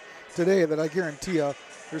here today that I guarantee you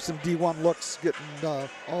there's some D1 looks getting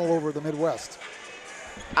all over the Midwest.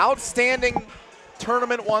 Outstanding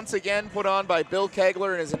tournament once again put on by Bill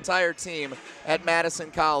Kegler and his entire team at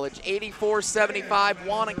Madison College. 84-75,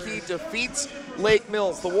 Waunakee defeats Lake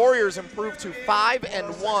Mills. The Warriors improved to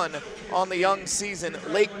 5-1 on the young season.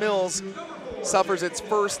 Lake Mills suffers its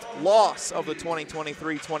first loss of the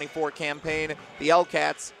 2023-24 campaign. The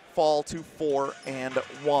L-Cats fall to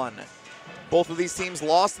 4-1. Both of these teams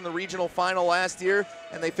lost in the regional final last year,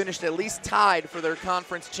 and they finished at least tied for their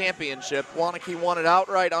conference championship. Waunakee won it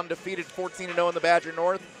outright, undefeated, 14-0 in the Badger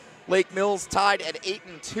North. Lake Mills tied at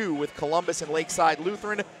 8-2 with Columbus and Lakeside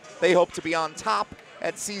Lutheran. They hope to be on top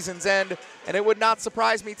at season's end, and it would not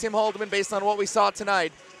surprise me, Tim Haldeman, based on what we saw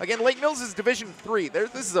tonight. Again, Lake Mills is Division III.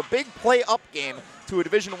 This is a big play-up game to a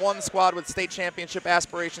Division I squad with state championship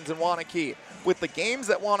aspirations in Waunakee. With the games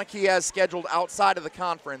that Waunakee has scheduled outside of the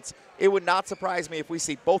conference, it would not surprise me if we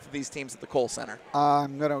see both of these teams at the Kohl Center.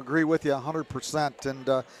 I'm going to agree with you 100%,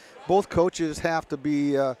 and both coaches have to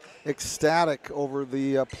be ecstatic over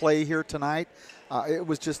the play here tonight. It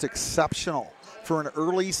was just exceptional for an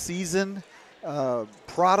early season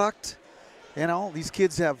product. These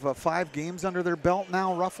kids have 5 games under their belt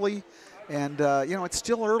now, roughly, and it's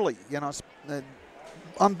still early.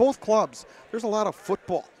 On both clubs, there's a lot of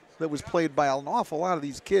football that was played by an awful lot of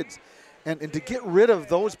these kids, and to get rid of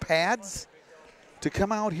those pads, to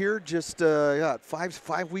come out here just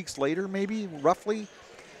 5 weeks later, maybe roughly.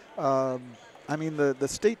 I mean, the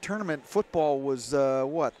state tournament football was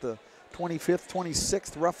the 25th,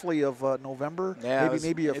 26th, roughly of November. Yeah,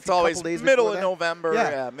 maybe a it's couple always days middle before of that. November.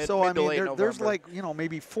 Yeah, mid so to late November. There's like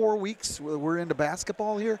maybe 4 weeks we're into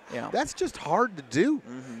basketball here. Yeah. That's just hard to do.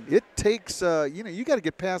 It takes you got to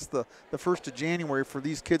get past the 1st of January for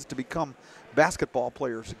these kids to become basketball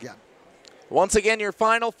players again. Once again, your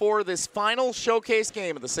final for this final showcase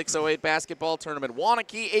game of the 608 basketball tournament.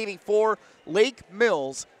 Waunakee 84, Lake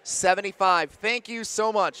Mills 75. Thank you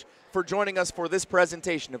so much for joining us for this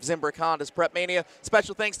presentation of Zimbrick Honda's Prep Mania.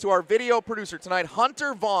 Special thanks to our video producer tonight,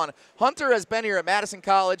 Hunter Vaughn. Hunter has been here at Madison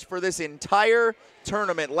College for this entire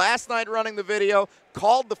tournament. Last night running the video,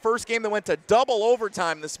 called the first game that went to double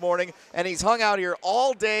overtime this morning, and he's hung out here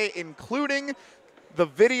all day, including the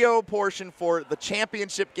video portion for the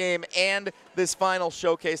championship game and this final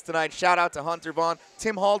showcase tonight. Shout out to Hunter Vaughn.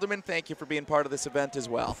 Tim Haldeman, thank you for being part of this event as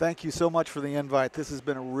well. Thank you so much for the invite. This has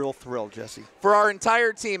been a real thrill, Jesse. For our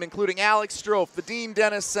entire team, including Alex Strofe, the Dean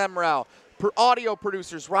Dennis Semrau, audio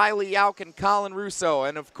producers Riley Yauk and Colin Russo,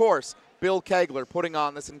 and of course, Bill Kegler putting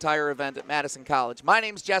on this entire event at Madison College. My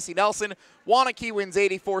name's Jesse Nelson. Waunakee wins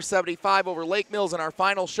 84-75 over Lake Mills in our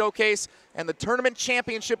final showcase, and the tournament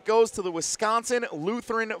championship goes to the Wisconsin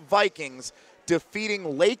Lutheran Vikings,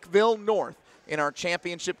 defeating Lakeville North in our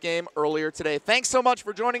championship game earlier today. Thanks so much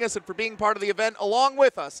for joining us and for being part of the event along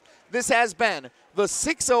with us. This has been the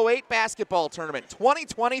 608 Basketball Tournament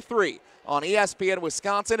 2023 on ESPN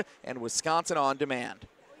Wisconsin and Wisconsin On Demand.